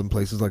shortfall in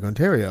places like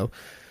Ontario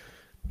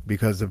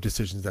because of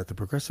decisions that the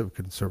progressive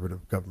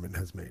conservative government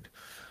has made.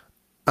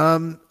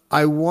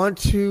 I want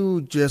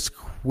to just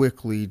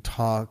quickly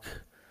talk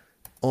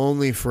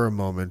only for a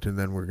moment, and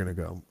then we're going to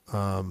go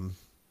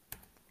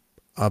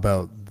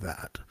about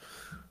that.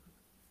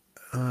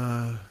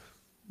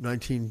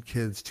 19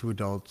 kids, 2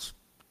 adults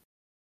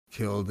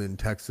killed in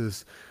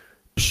Texas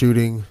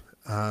shooting.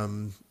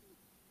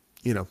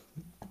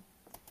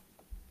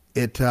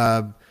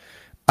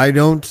 I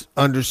don't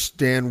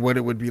understand what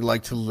it would be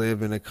like to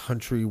live in a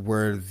country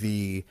where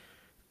the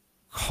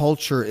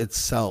culture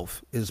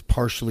itself is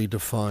partially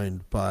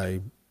defined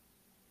by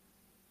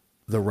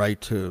the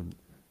right to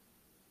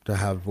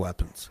have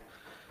weapons.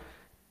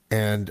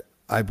 And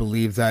I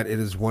believe that it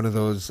is one of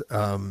those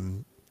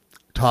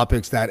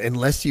topics that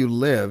unless you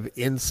live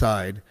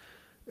inside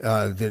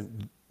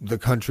the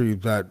country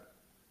that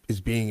is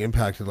being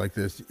impacted like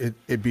this,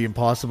 it'd be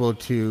impossible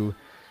to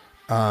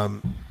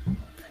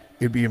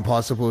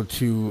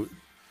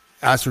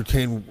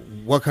ascertain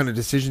what kind of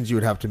decisions you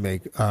would have to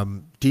make.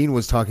 Dean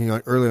was talking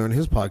earlier on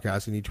his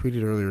podcast, and he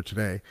tweeted earlier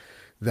today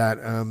that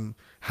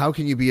how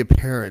can you be a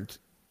parent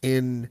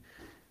in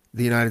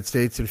the United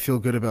States and feel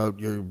good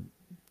about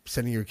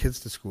sending your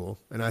kids to school?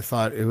 And I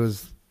thought it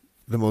was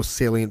the most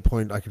salient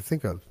point I could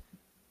think of.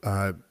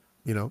 I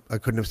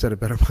couldn't have said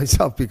it better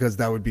myself, because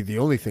that would be the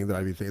only thing that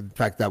I'd be thinking. In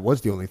fact, that was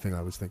the only thing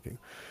I was thinking,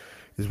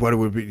 is what it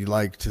would be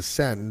like to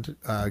send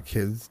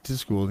kids to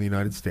school in the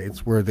United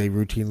States, where they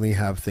routinely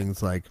have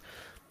things like,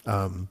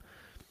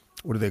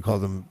 what do they call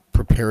them?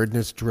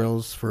 Preparedness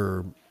drills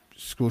for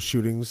school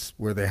shootings,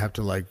 where they have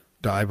to like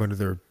dive under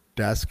their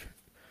desk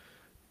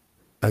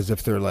as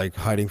if they're like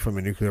hiding from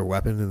a nuclear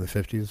weapon in the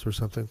 50s or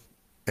something.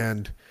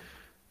 And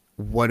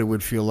what it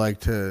would feel like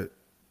to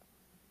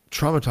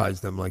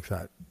traumatize them like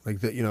that. Like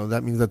that,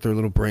 that means that their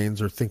little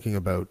brains are thinking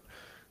about,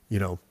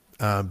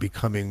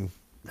 becoming,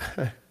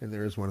 and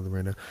there is one of them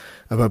right now,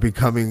 about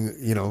becoming,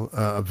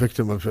 a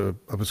victim of a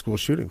school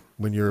shooting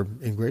when you're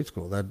in grade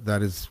school.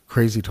 That is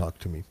crazy talk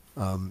to me.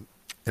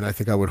 And I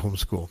think I would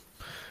homeschool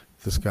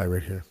this guy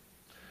right here.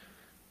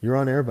 You're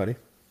on air, buddy,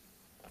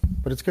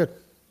 but it's good.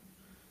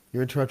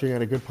 You're interrupting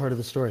at a good part of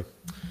the story.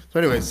 So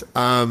anyways,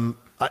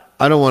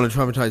 I don't want to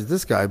traumatize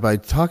this guy by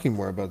talking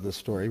more about this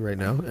story right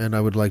now. And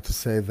I would like to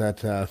say that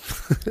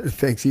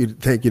thank you to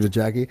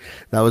Jacqui.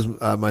 That was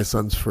my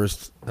son's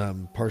first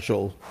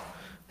partial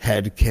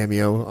head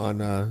cameo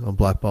on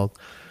Blackballed.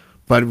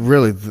 But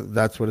really,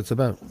 that's what it's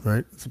about,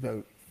 right? It's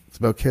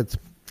about kids.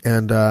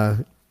 And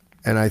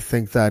I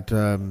think that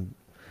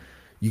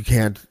you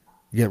can't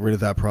get rid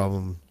of that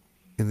problem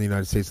in the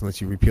United States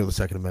unless you repeal the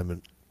Second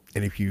Amendment.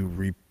 And if you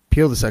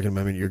repeal the Second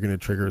Amendment, you're going to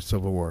trigger a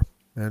civil war.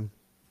 And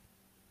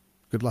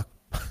good luck.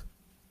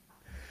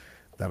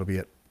 That'll be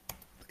it.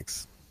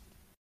 Thanks.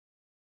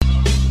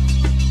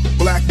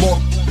 Blackmore.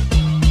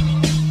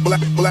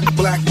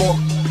 Blackmore.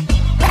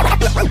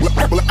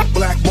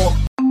 Blackmore.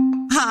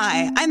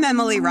 Hi, I'm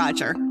Emily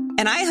Roger,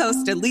 and I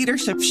host a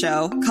leadership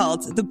show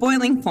called The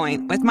Boiling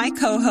Point with my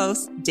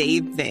co-host,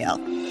 Dave Vale.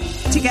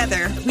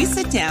 Together, we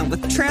sit down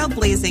with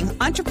trailblazing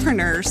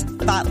entrepreneurs,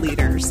 thought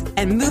leaders,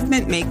 and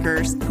movement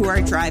makers who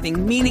are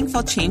driving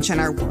meaningful change in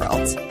our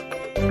world.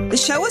 The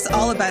show is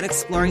all about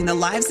exploring the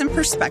lives and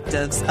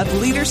perspectives of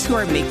leaders who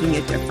are making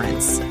a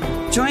difference.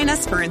 Join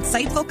us for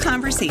insightful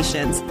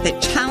conversations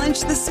that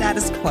challenge the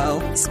status quo,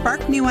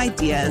 spark new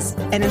ideas,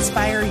 and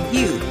inspire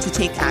you to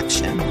take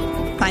action.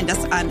 Find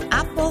us on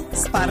Apple,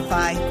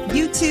 Spotify,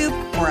 YouTube,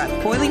 or at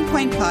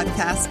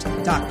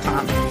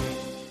boilingpointpodcast.com.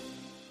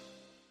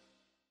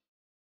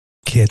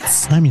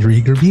 Kids, I'm your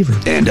eager beaver.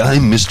 And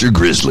I'm Mr.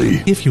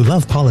 Grizzly. If you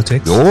love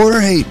politics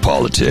or hate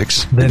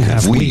politics, then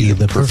have we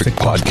the perfect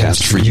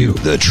podcast for you.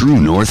 The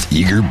True North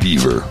Eager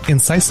Beaver.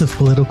 Incisive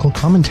political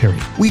commentary.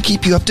 We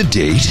keep you up to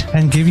date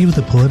and give you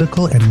the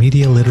political and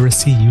media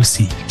literacy you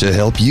seek to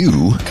help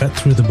you cut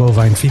through the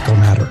bovine fecal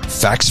matter.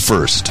 Facts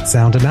first.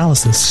 Sound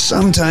analysis.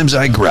 Sometimes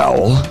I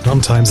growl.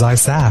 Sometimes I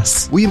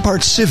sass. We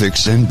impart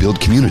civics and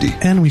build community.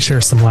 And we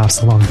share some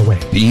laughs along the way.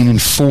 Being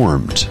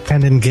informed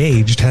and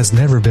engaged has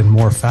never been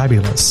more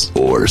fabulous.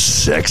 Or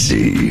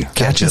sexy.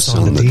 Catch us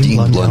on the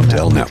Dean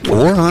Blundell Network.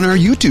 Or on our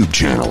YouTube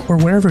channel. Or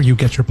wherever you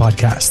get your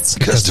podcasts.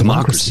 Because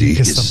democracy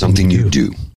is something you do.